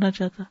قبول نہیں کرنا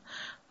چاہتا،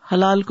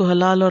 حلال کو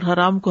حلال اور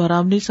حرام کو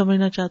حرام نہیں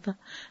سمجھنا چاہتا،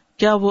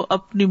 کیا وہ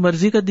اپنی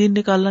مرضی کا دین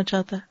نکالنا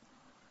چاہتا ہے.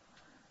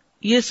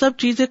 یہ سب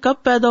چیزیں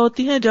کب پیدا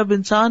ہوتی ہیں؟ جب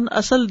انسان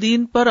اصل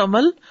دین پر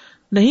عمل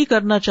نہیں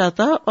کرنا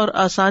چاہتا اور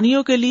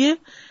آسانیوں کے لیے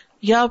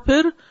یا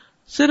پھر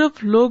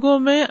صرف لوگوں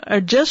میں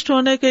ایڈجسٹ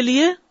ہونے کے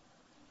لیے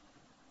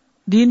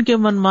دین کے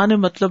منمانے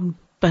مطلب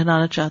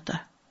پہنانا چاہتا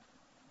ہے،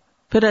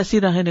 پھر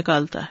ایسی راہیں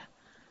نکالتا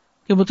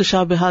ہے کہ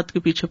متشابہات کے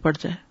پیچھے پڑ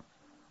جائے.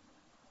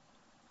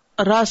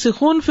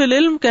 راسخون فی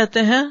العلم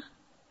کہتے ہیں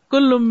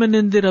کل من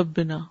عند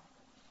ربنا،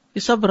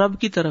 یہ سب رب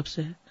کی طرف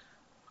سے ہے،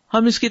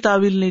 ہم اس کی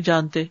تعویل نہیں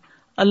جانتے،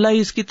 اللہ ہی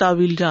اس کی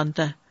تعویل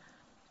جانتا ہے.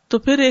 تو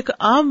پھر ایک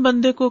عام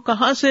بندے کو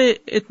کہاں سے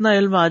اتنا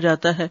علم آ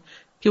جاتا ہے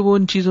کہ وہ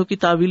ان چیزوں کی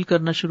تعویل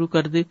کرنا شروع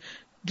کر دے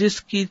جس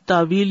کی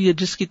تعویل یا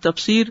جس کی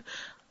تفسیر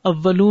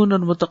اولون اور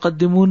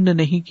متقدمون نے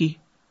نہیں کی.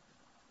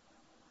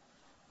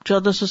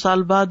 1400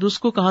 سال بعد اس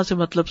کو کہاں سے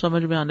مطلب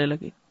سمجھ میں آنے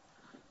لگے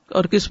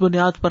اور کس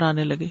بنیاد پر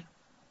آنے لگے.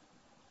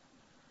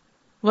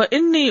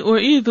 وَإِنِّي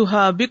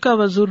أُعِيذُهَا بِكَ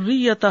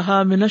وَذُرِّيَّتَهَا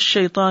مِنَ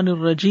الشَّيْطَانِ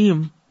الرَّجِيمِ.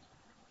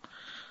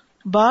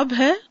 باب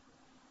ہے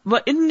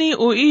وَإِنِّي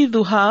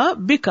أُعِيذُهَا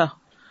بِكَ،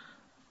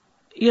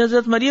 یہ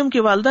حضرت مریم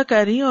کی والدہ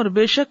کہہ رہی ہیں، اور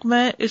بے شک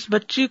میں اس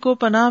بچی کو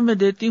پناہ میں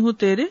دیتی ہوں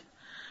تیرے،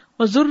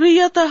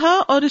 وَذُرِّيَّتَهَا،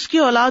 اور اس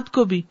کی اولاد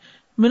کو بھی،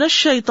 مِنَ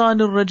الشَّيْطَانِ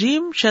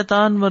الرَّجِيمِ،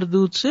 شیطان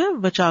مردود سے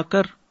بچا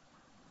کر.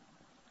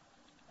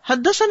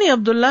 حدثني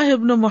عبد الله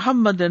بن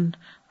محمد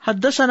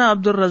حدثنا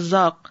عبد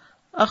الرزاق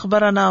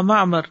اخبرنا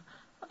معمر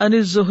عن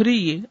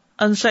الزهري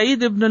عن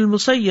سعيد بن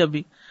المسيب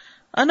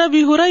عن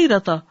ابي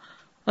هريرة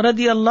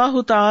رضي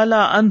الله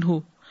تعالى عنه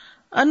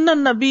ان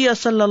النبي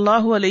صلی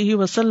اللہ علیہ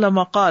وسلم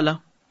قال،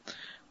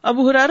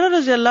 ابو ہریرہ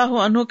رضی اللہ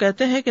عنہ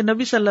کہتے ہیں کہ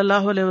نبی صلی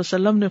اللہ علیہ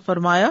وسلم نے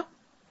فرمایا،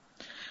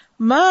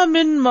 ما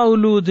من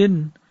مولود،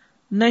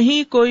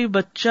 نہیں کوئی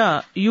بچہ،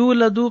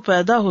 یولد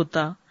پیدا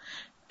ہوتا،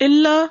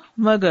 الا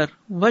مگر،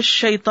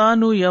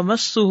 والشیطان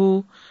یمسہ،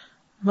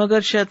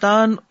 مگر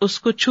شیطان اس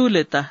کو چھو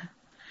لیتا ہے،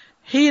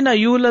 حین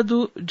یولد،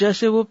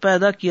 جیسے وہ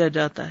پیدا کیا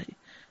جاتا ہے،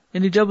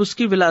 یعنی جب اس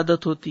کی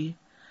ولادت ہوتی ہے،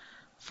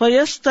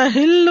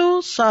 فیستحل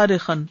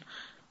صارخا،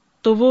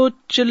 تو وہ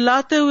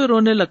چلاتے ہوئے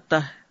رونے لگتا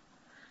ہے،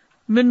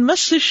 من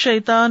مس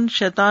الشیطان،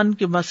 شیطان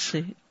کے مس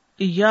سے،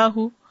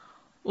 ایاہو،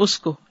 اس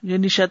کو،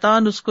 یعنی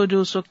شیطان اس کو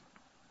جو اس وقت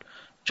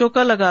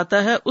چوکا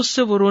لگاتا ہے اس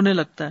سے وہ رونے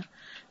لگتا ہے.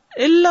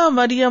 الا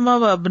مریم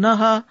و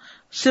ابنہا،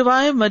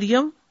 سوائے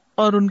مریم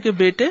اور ان کے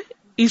بیٹے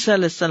عیسیٰ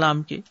علیہ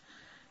السلام کے،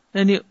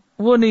 یعنی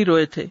وہ نہیں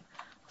روئے تھے.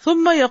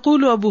 ثم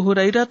یقول ابو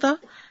ہریرہ،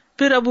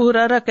 پھر ابو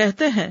ہریرہ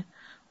کہتے ہیں،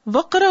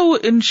 وقرؤوا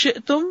ان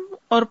شئتم،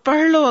 اور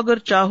پڑھ لو اگر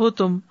چاہو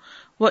تم،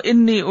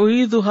 وانی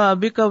اعیذھا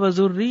بک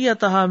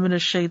وذریتھا من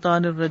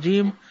الشیطان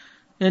الرجیم،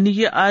 یعنی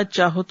یہ آیت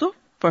چاہو تو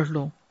پڑھ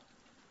لو.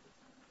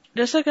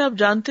 جیسا کہ آپ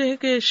جانتے ہیں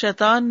کہ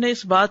شیطان نے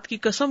اس بات کی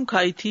قسم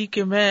کھائی تھی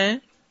کہ میں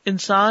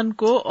انسان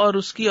کو اور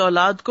اس کی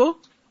اولاد کو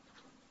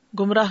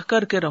گمراہ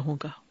کر کے رہوں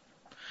گا.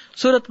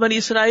 سورۃ بنی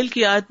اسرائیل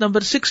کی آیت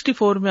نمبر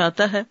 64 میں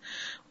آتا ہے،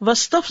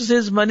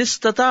 وَاسْتَفْزِزْ مَنِ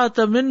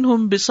اسْتَطَعْتَ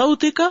مِنْهُمْ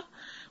بِصَوْتِكَ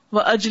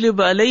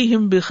وَأَجْلِبْ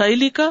عَلَيْهِمْ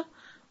بِخَيْلِكَ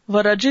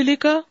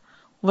وَرَجِلِكَ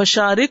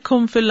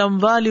وَشَارِكْهُمْ فِي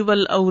الْأَمْوَالِ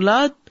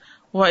وَالْأَوْلَادِ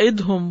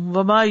وَعِدْهُمْ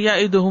وَمَا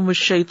يَعِدُهُمُ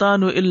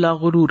الشَّيْطَانُ إِلَّا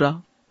غُرُورًا.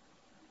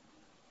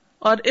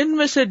 اور ان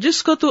میں سے جس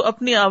کو تو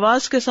اپنی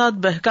آواز کے ساتھ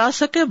بہکا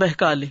سکے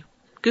بہکا لے.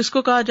 کس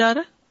کو کہا جا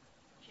رہا ہے؟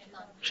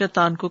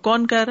 شیطان کو.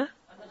 کون کہہ رہا ہے؟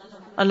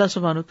 اللہ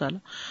سبحانہ وتعالی.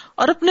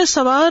 اور اپنے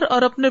سوار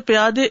اور اپنے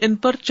پیادے ان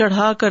پر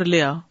چڑھا کر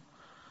لیا،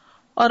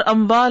 اور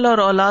اموال اور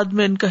اولاد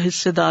میں ان کا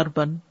حصے دار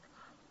بن،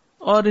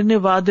 اور انہیں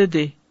وعدے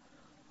دے،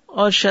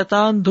 اور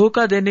شیطان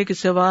دھوکہ دینے کے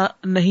سوا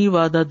نہیں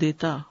وعدہ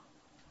دیتا.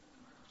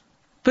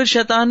 پھر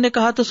شیطان نے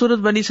کہا تھا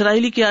سورۃ بنی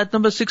اسرائیل کی آیت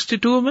نمبر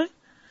 62 میں،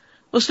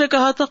 اس نے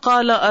کہا تھا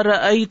قال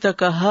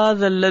ارأیتک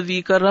ھذا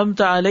الذی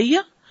کرمت علی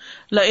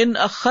لئن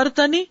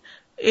اخرتنی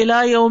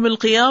الی یوم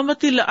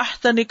القیامۃ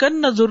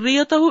لاحتنکن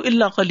ذریتہ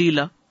الا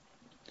قلیلا.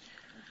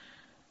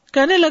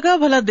 کہنے لگا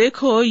بھلا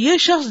دیکھو یہ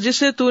شخص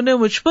جسے تو نے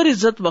مجھ پر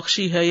عزت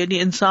بخشی ہے، یعنی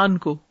انسان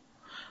کو،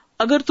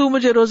 اگر تو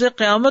مجھے روز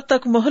قیامت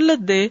تک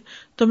مہلت دے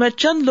تو میں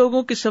چند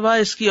لوگوں کے سوا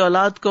اس کی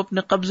اولاد کو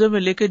اپنے قبضے میں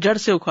لے کے جڑ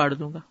سے اکھاڑ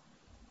دوں گا.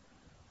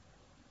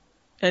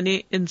 یعنی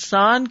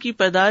انسان کی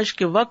پیدائش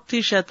کے وقت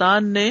ہی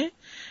شیطان نے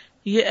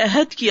یہ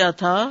عہد کیا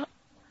تھا،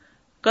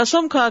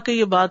 قسم کھا کے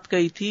یہ بات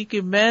کہی تھی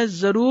کہ میں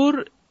ضرور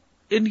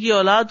ان کی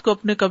اولاد کو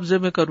اپنے قبضے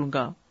میں کروں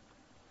گا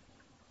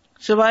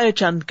سوائے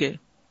چند کے.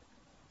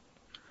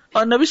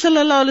 اور نبی صلی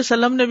اللہ علیہ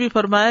وسلم نے بھی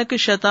فرمایا کہ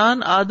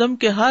شیطان آدم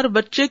کے ہر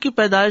بچے کی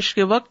پیدائش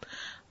کے وقت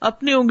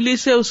اپنی انگلی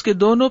سے اس کے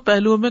دونوں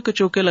پہلوؤں میں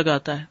کچوکے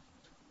لگاتا ہے،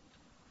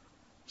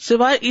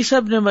 سوائے عیسیٰ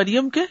ابن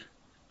مریم کے.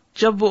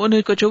 جب وہ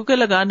انہیں کچوکے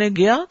لگانے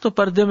گیا تو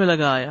پردے میں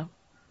لگا آیا.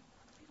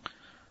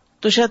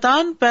 تو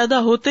شیطان پیدا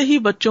ہوتے ہی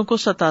بچوں کو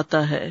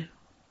ستاتا ہے.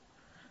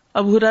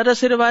 ابو ہریرہ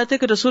سے روایت ہے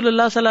کہ رسول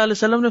اللہ صلی اللہ علیہ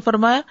وسلم نے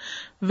فرمایا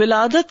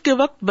ولادت کے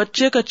وقت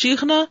بچے کا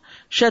چیخنا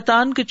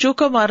شیطان کے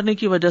چوکا مارنے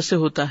کی وجہ سے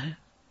ہوتا ہے.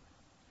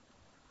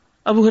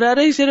 ابو ہریرہ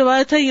ہی سے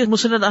روایت ہے، یہ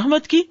مسند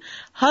احمد کی،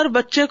 ہر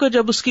بچے کو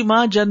جب اس کی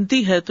ماں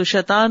جنتی ہے تو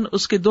شیطان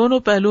اس کے دونوں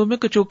پہلوؤں میں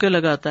کچوکے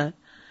لگاتا ہے.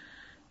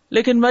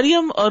 لیکن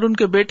مریم اور ان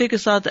کے بیٹے کے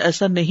ساتھ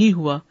ایسا نہیں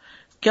ہوا.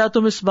 کیا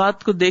تم اس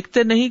بات کو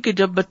دیکھتے نہیں کہ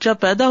جب بچہ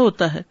پیدا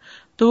ہوتا ہے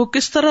تو وہ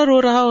کس طرح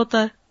رو رہا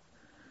ہوتا ہے؟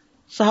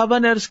 صحابہ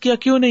نے عرض کیا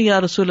کیوں نہیں یا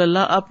رسول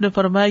اللہ؟ آپ نے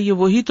فرمایا یہ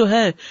وہی تو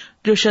ہے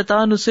جو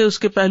شیطان اسے اس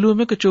کے پہلوؤں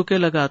میں کچوکے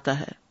لگاتا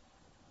ہے.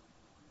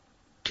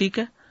 ٹھیک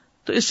ہے،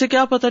 تو اس سے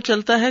کیا پتہ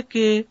چلتا ہے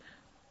کہ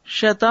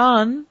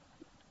شیطان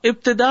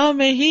ابتدا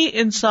میں ہی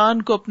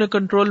انسان کو اپنے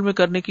کنٹرول میں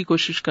کرنے کی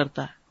کوشش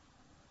کرتا ہے.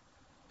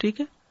 ٹھیک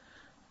ہے،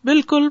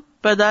 بالکل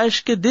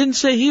پیدائش کے دن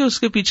سے ہی اس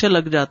کے پیچھے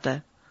لگ جاتا ہے،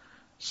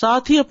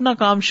 ساتھ ہی اپنا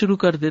کام شروع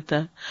کر دیتا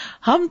ہے.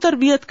 ہم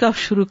تربیت کب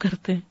شروع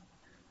کرتے ہیں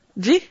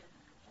جی؟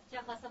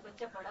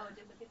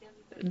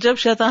 جب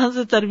شیطان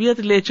سے تربیت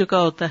لے چکا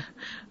ہوتا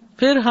ہے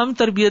پھر ہم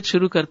تربیت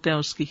شروع کرتے ہیں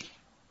اس کی،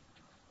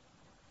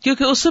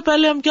 کیونکہ اس سے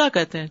پہلے ہم کیا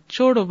کہتے ہیں؟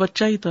 چھوڑو،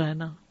 بچہ ہی تو ہے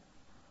نا،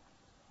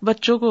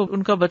 بچوں کو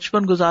ان کا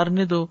بچپن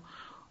گزارنے دو،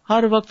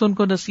 ہر وقت ان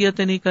کو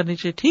نصیحتیں نہیں کرنی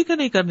چاہیے. ٹھیک ہے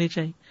نہیں کرنی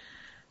چاہیے،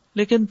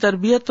 لیکن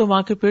تربیت تو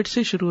ماں کے پیٹ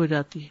سے شروع ہو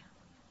جاتی ہے.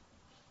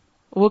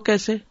 وہ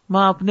کیسے؟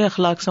 ماں اپنے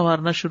اخلاق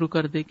سنوارنا شروع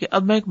کر دے کہ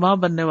اب میں ایک ماں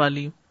بننے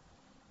والی ہوں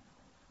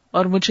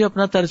اور مجھے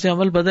اپنا طرز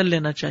عمل بدل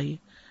لینا چاہیے.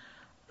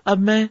 اب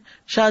میں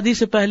شادی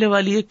سے پہلے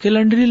والی ایک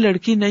کیلنڈری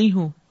لڑکی نہیں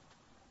ہوں،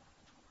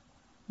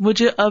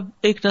 مجھے اب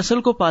ایک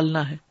نسل کو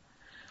پالنا ہے.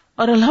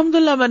 اور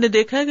الحمدللہ میں نے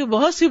دیکھا ہے کہ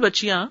بہت سی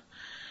بچیاں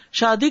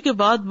شادی کے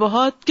بعد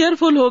بہت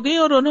کیئرفل ہو گئی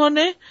اور انہوں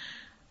نے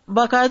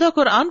باقاعدہ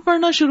قرآن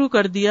پڑھنا شروع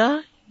کر دیا،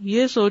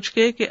 یہ سوچ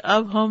کے کہ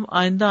اب ہم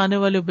آئندہ آنے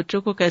والے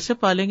بچوں کو کیسے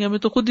پالیں گے، ہمیں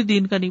تو خود ہی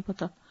دین کا نہیں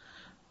پتا.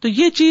 تو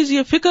یہ چیز،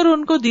 یہ فکر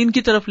ان کو دین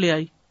کی طرف لے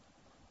آئی.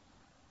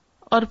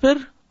 اور پھر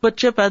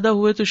بچے پیدا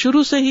ہوئے تو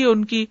شروع سے ہی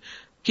ان کی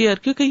کیئر،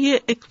 کیونکہ یہ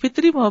ایک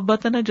فطری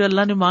محبت ہے نا جو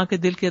اللہ نے ماں کے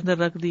دل کے اندر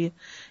رکھ دی ہے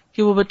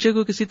کہ وہ بچے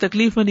کو کسی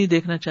تکلیف میں نہیں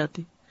دیکھنا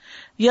چاہتی،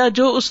 یا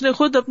جو اس نے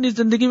خود اپنی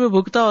زندگی میں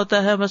بھگتا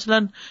ہوتا ہے،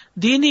 مثلاً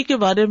دین ہی کے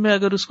بارے میں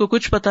اگر اس کو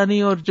کچھ پتا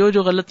نہیں اور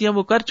جو غلطیاں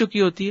وہ کر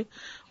چکی ہوتی ہے،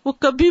 وہ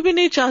کبھی بھی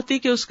نہیں چاہتی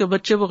کہ اس کے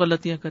بچے وہ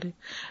غلطیاں کرے.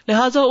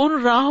 لہٰذا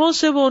ان راہوں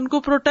سے وہ ان کو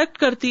پروٹیکٹ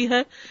کرتی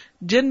ہے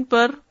جن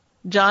پر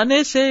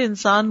جانے سے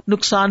انسان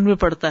نقصان میں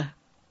پڑتا ہے.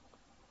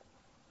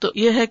 تو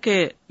یہ ہے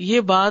کہ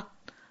یہ بات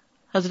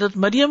حضرت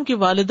مریم کی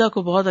والدہ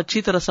کو بہت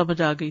اچھی طرح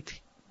سمجھ آ گئی تھی.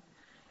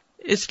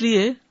 اس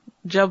لیے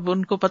جب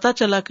ان کو پتا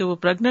چلا کہ وہ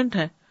پریگننٹ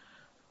ہے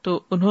تو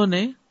انہوں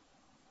نے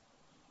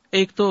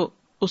ایک تو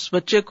اس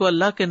بچے کو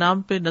اللہ کے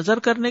نام پہ نظر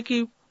کرنے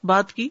کی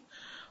بات کی،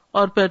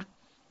 اور پھر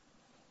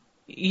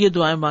یہ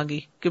دعائیں مانگی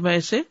کہ میں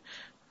اسے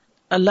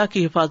اللہ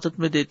کی حفاظت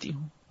میں دیتی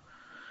ہوں.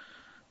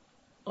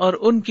 اور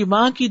ان کی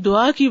ماں کی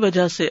دعا کی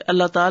وجہ سے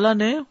اللہ تعالیٰ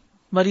نے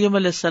مریم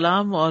علیہ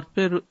السلام اور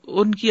پھر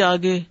ان کی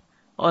آگے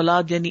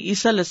اولاد یعنی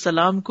عیسیٰ علیہ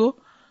السلام کو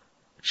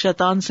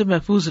شیطان سے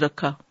محفوظ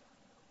رکھا.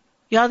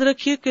 یاد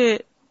رکھیے کہ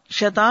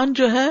شیطان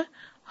جو ہے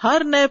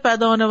ہر نئے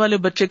پیدا ہونے والے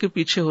بچے کے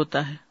پیچھے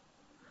ہوتا ہے.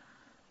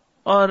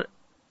 اور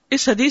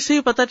اس حدیث سے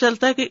ہی پتہ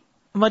چلتا ہے کہ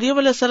مریم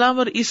علیہ السلام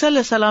اور عیسیٰ علیہ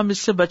السلام اس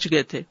سے بچ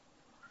گئے تھے.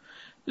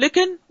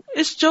 لیکن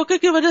اس چوکے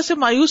کی وجہ سے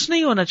مایوس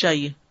نہیں ہونا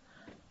چاہیے،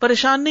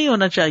 پریشان نہیں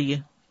ہونا چاہیے.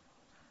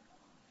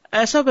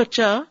 ایسا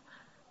بچہ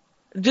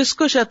جس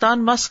کو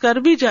شیطان مس کر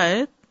بھی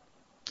جائے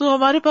تو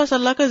ہمارے پاس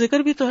اللہ کا ذکر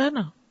بھی تو ہے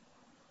نا.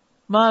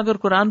 ماں اگر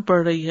قرآن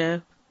پڑھ رہی ہے،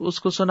 اس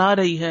کو سنا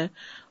رہی ہے،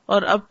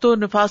 اور اب تو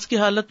نفاس کی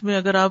حالت میں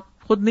اگر آپ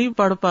خود نہیں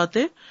پڑھ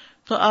پاتے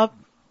تو آپ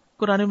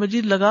قرآن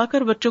مجید لگا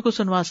کر بچوں کو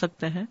سنوا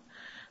سکتے ہیں،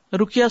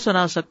 رقیہ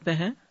سنا سکتے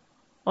ہیں،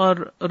 اور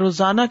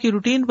روزانہ کی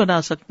روٹین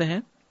بنا سکتے ہیں.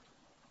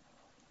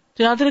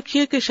 تو یاد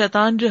رکھیے کہ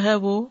شیطان جو ہے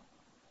وہ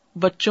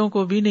بچوں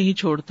کو بھی نہیں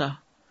چھوڑتا،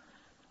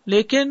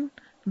 لیکن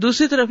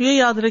دوسری طرف یہ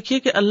یاد رکھیے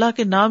کہ اللہ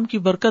کے نام کی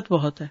برکت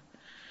بہت ہے.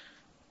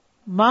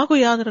 ماں کو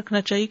یاد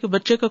رکھنا چاہیے کہ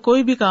بچے کا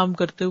کوئی بھی کام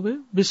کرتے ہوئے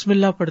بسم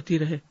اللہ پڑھتی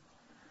رہے.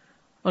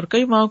 اور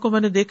کئی ماں کو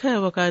میں نے دیکھا ہے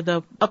باقاعدہ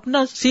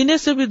اپنا سینے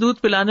سے بھی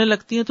دودھ پلانے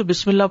لگتی ہیں تو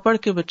بسم اللہ پڑھ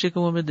کے بچے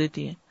کو منہ میں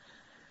دیتی ہیں.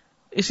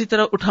 اسی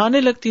طرح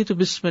اٹھانے لگتی ہیں تو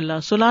بسم اللہ،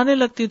 سلانے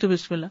لگتی ہیں تو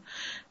بسم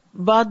اللہ،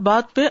 بات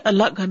بات پہ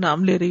اللہ کا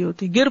نام لے رہی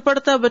ہوتی. گر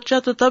پڑتا ہے بچہ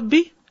تو تب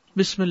بھی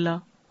بسم اللہ.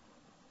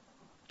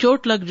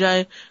 چوٹ لگ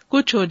جائے،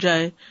 کچھ ہو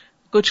جائے،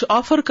 کچھ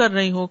آفر کر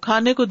رہی ہو،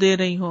 کھانے کو دے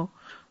رہی ہو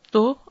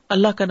تو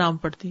اللہ کا نام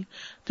پڑھتی.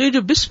 تو یہ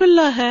جو بسم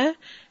اللہ ہے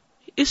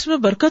اس میں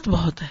برکت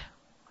بہت ہے.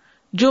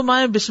 جو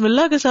مائیں بسم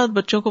اللہ کے ساتھ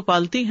بچوں کو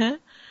پالتی ہیں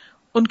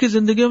ان کی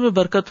زندگیوں میں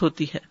برکت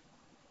ہوتی ہے،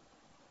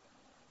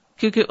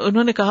 کیونکہ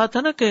انہوں نے کہا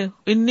تھا نا کہ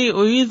انی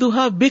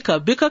اعیذھا بک،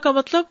 بک کا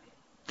مطلب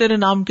تیرے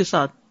نام کے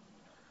ساتھ.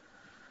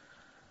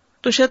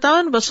 تو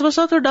شیطان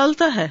وسوسہ تو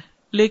ڈالتا ہے،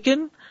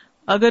 لیکن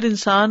اگر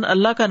انسان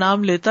اللہ کا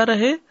نام لیتا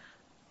رہے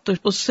تو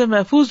اس سے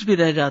محفوظ بھی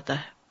رہ جاتا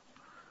ہے.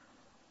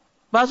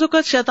 بعض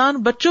اوقات شیطان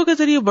بچوں کے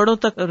ذریعے بڑوں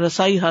تک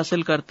رسائی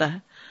حاصل کرتا ہے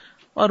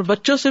اور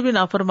بچوں سے بھی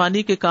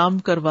نافرمانی کے کام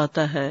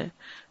کرواتا ہے.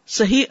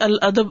 صحیح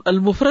الادب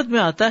المفرد میں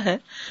آتا ہے،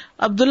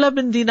 عبداللہ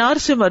بن دینار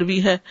سے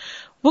مروی ہے،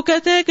 وہ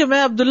کہتے ہیں کہ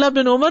میں عبداللہ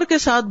بن عمر کے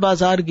ساتھ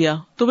بازار گیا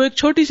تو وہ ایک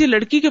چھوٹی سی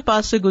لڑکی کے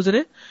پاس سے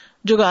گزرے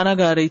جو گانا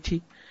گا رہی تھی.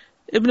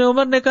 ابن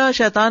عمر نے کہا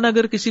شیطان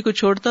اگر کسی کو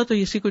چھوڑتا تو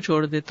اسی کو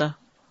چھوڑ دیتا.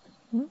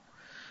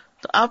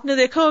 تو آپ نے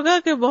دیکھا ہوگا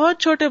کہ بہت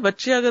چھوٹے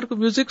بچے اگر کوئی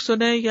میوزک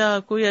سنے یا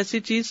کوئی ایسی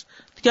چیز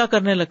کیا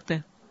کرنے لگتے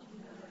ہیں،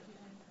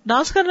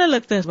 ڈانس کرنے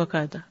لگتے ہیں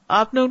باقاعدہ.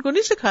 آپ نے ان کو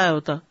نہیں سکھایا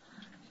ہوتا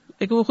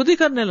لیکن وہ خود ہی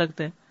کرنے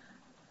لگتے ہیں.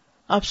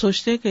 آپ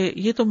سوچتے ہیں کہ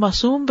یہ تو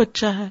معصوم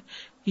بچہ ہے،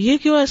 یہ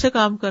کیوں ایسے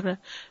کام کر رہا ہے.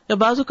 یا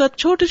بعض اوقات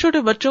چھوٹے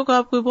چھوٹے بچوں کو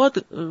آپ کوئی بہت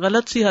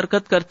غلط سی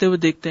حرکت کرتے ہوئے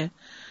دیکھتے ہیں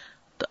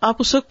تو آپ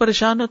اس وقت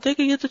پریشان ہوتے ہیں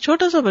کہ یہ تو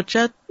چھوٹا سا بچہ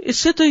ہے، اس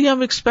سے تو یہ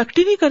ہم ایکسپیکٹ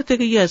ہی نہیں کرتے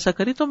کہ یہ ایسا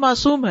کرے، تو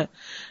معصوم ہے.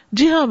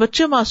 جی ہاں،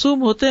 بچے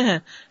معصوم ہوتے ہیں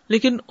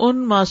لیکن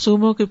ان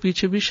معصوموں کے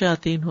پیچھے بھی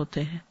شیاطین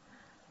ہوتے ہیں،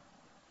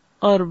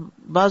 اور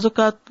بعض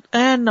اوقات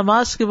عین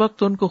نماز کے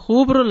وقت ان کو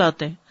خوب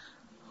رلاتے ہیں،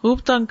 خوب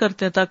تنگ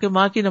کرتے ہیں تاکہ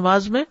ماں کی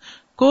نماز میں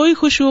کوئی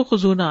خشوع و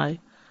خضوع نہ آئے.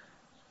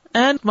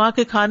 عین ماں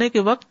کے کھانے کے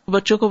وقت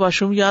بچوں کو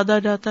واش روم یاد آ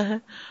جاتا ہے،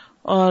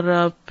 اور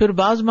پھر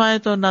بعض مائیں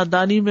تو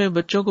نادانی میں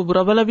بچوں کو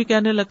برا بھلا بھی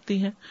کہنے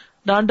لگتی ہیں،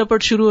 ڈانٹ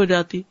ڈپٹ شروع ہو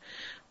جاتی.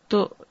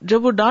 تو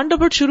جب وہ ڈانٹ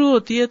ڈپٹ شروع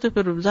ہوتی ہے تو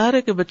پھر ظاہر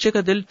ہے کہ بچے کا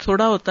دل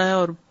تھوڑا ہوتا ہے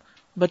اور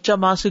بچہ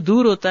ماں سے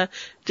دور ہوتا ہے.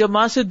 جب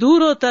ماں سے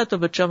دور ہوتا ہے تو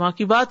بچہ ماں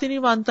کی بات ہی نہیں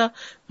مانتا،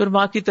 پھر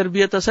ماں کی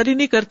تربیت اثر ہی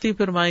نہیں کرتی،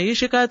 پھر ماں یہ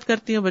شکایت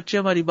کرتی ہیں بچے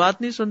ہماری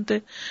بات نہیں سنتے.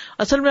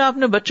 اصل میں آپ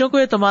نے بچوں کو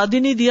اعتماد ہی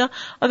نہیں دیا.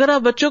 اگر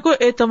آپ بچوں کو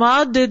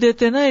اعتماد دے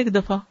دیتے نا ایک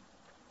دفعہ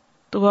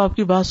تو وہ آپ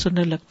کی بات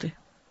سننے لگتے.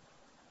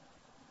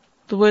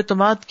 تو وہ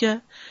اعتماد کیا ہے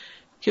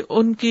کہ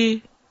ان کی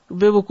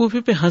بے وقوفی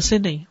پہ ہنسے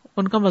نہیں،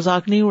 ان کا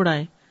مذاق نہیں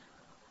اڑائیں،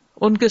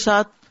 ان کے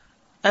ساتھ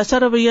ایسا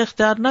رویہ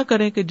اختیار نہ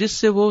کریں کہ جس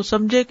سے وہ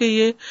سمجھے کہ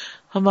یہ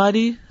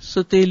ہماری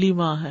ستیلی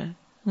ماں ہے،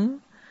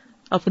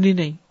 اپنی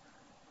نہیں.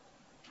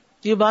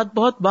 یہ بات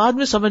بہت بعد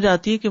میں سمجھ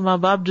آتی ہے کہ ماں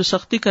باپ جو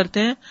سختی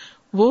کرتے ہیں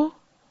وہ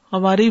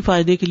ہمارے ہی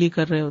فائدے کے لیے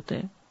کر رہے ہوتے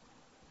ہیں.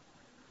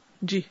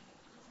 جی،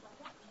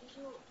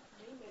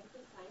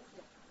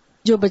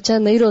 جو بچہ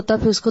نہیں روتا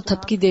پھر اس کو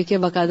تھپکی دے کے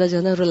باقاعدہ جو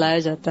ہے نا رلایا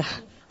جاتا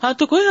ہے. ہاں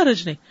تو کوئی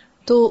حرج نہیں.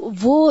 تو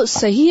وہ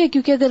صحیح ہے،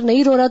 کیونکہ اگر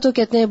نہیں رو رہا تو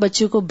کہتے ہیں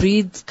بچے کو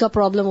بریتھ کا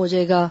پرابلم ہو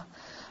جائے گا،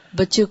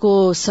 بچے کو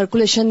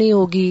سرکولیشن نہیں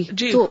ہوگی.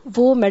 جی. تو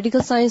وہ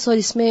میڈیکل سائنس اور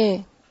اس میں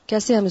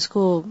کیسے ہم اس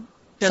کو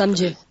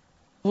سمجھے؟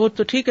 وہ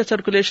تو ٹھیک ہے،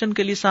 سرکولیشن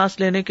کے لیے، سانس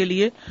لینے کے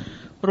لیے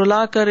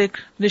رلا کر ایک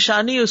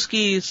نشانی اس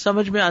کی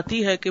سمجھ میں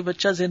آتی ہے کہ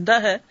بچہ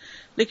زندہ ہے.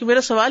 لیکن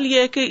میرا سوال یہ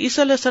ہے کہ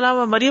عیسیٰ علیہ السلام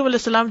اور مریم علیہ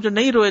السلام جو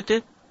نہیں روئے تھے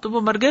تو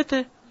وہ مر گئے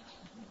تھے.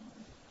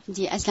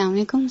 جی السلام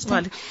علیکم.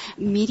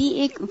 میری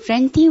ایک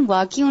فرینڈ تھی،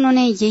 واقعی انہوں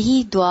نے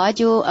یہی دعا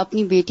جو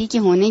اپنی بیٹی کے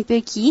ہونے پہ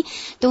کی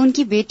تو ان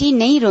کی بیٹی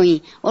نہیں روئی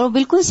اور وہ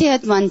بالکل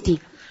صحت مند تھی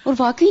اور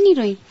واقعی نہیں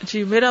روئی.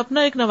 جی، میرا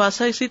اپنا ایک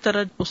نواسا اسی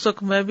طرح، اس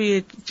وقت میں بھی یہ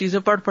چیزیں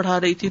پڑھا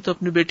رہی تھی تو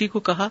اپنی بیٹی کو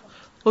کہا،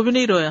 وہ بھی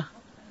نہیں رویا.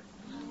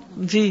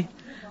 جی،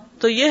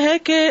 تو یہ ہے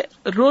کہ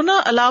رونا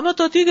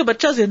علامت ہوتی ہے کہ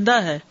بچہ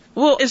زندہ ہے.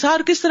 وہ اظہار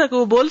کس طرح کا،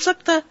 وہ بول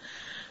سکتا ہے،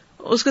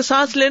 اس کے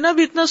سانس لینا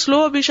بھی اتنا سلو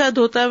ابھی شاید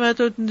ہوتا ہے، میں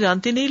تو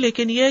جانتی نہیں،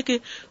 لیکن یہ ہے کہ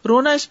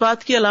رونا اس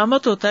بات کی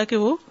علامت ہوتا ہے کہ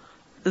وہ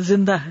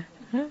زندہ ہے.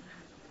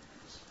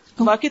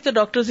 باقی تو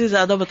ڈاکٹرز ہی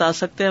زیادہ بتا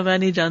سکتے ہیں، میں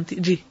نہیں جانتی.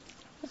 جی.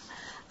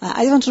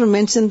 I want to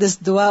mention this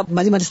dua,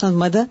 Maryam alayhi salam's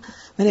mother.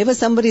 Whenever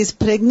somebody is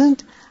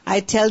pregnant, I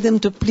tell them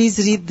to please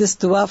read this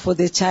dua for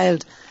their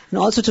child, and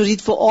also to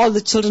read for all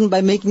the children by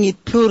making it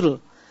plural.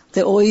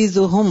 The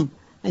oizuhum,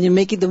 and you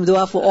make it the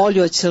dua for all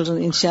your children,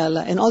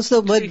 inshallah. And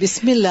also the word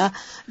Bismillah,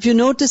 if you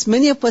notice,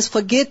 many of us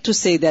forget to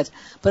say that.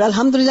 But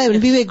alhamdulillah,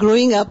 when we were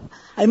growing up,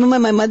 I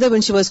remember my mother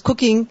when she was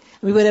cooking,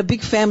 we were a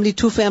big family,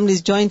 2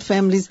 families, joint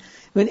families.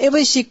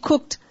 Whenever she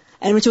cooked,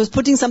 and when she was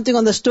putting something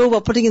on the stove or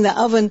putting in the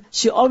oven,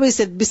 she always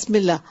said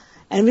Bismillah.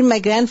 And when my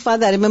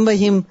grandfather, I remember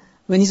him,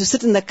 When he used to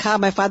sit in the car,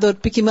 my father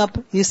would pick him up.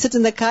 He sit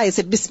in the car, he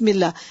said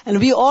Bismillah.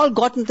 And we all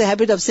got into the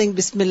habit of saying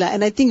Bismillah.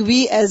 And I think we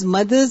as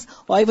mothers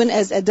or even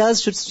as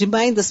adults should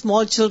remind the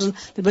small children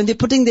that when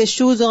they're putting their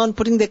shoes on,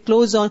 putting their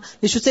clothes on,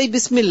 they should say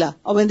Bismillah.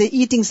 Or when they're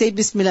eating, say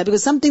Bismillah.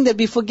 Because something that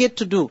we forget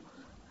to do,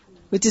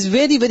 which is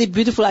very, very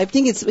beautiful. I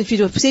think it's, if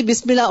you say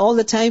Bismillah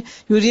all the time,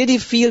 you really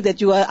feel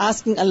that you are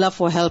asking Allah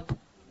for help.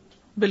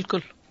 بالکل.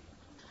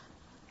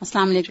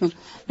 السلام علیکم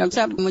doctor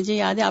صاحب. مجھے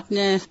یاد ہے آپ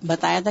نے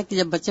بتایا تھا کہ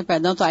جب بچے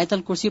پیدا ہوں تو آیت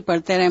الکرسی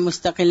پڑھتے رہے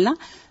مستقل نا,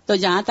 تو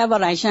جہاں تک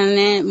اور عائشہ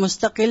نے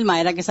مستقل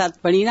مائرہ کے ساتھ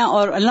پڑھی نا,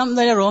 اور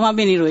الحمدللہ روما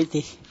بھی نہیں روئی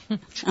تھی.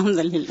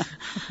 الحمدللہ.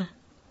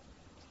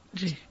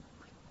 جی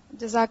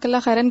جزاک اللہ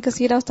خیرن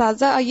کثیرہ.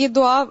 استاذہ یہ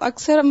دعا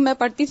اکثر میں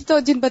پڑھتی تھی, تو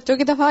جن بچوں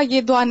کی دفعہ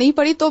یہ دعا نہیں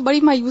پڑھی تو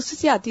بڑی مایوسی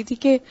سی آتی تھی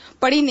کہ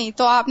پڑھی نہیں.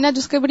 تو آپ نے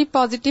جس کے بڑی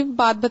پازیٹیو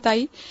بات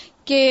بتائی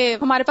کہ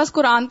ہمارے پاس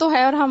قرآن تو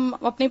ہے اور ہم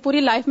اپنی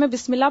پوری لائف میں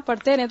بسم اللہ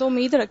پڑھتے رہیں, تو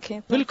امید رکھیں.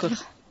 بالکل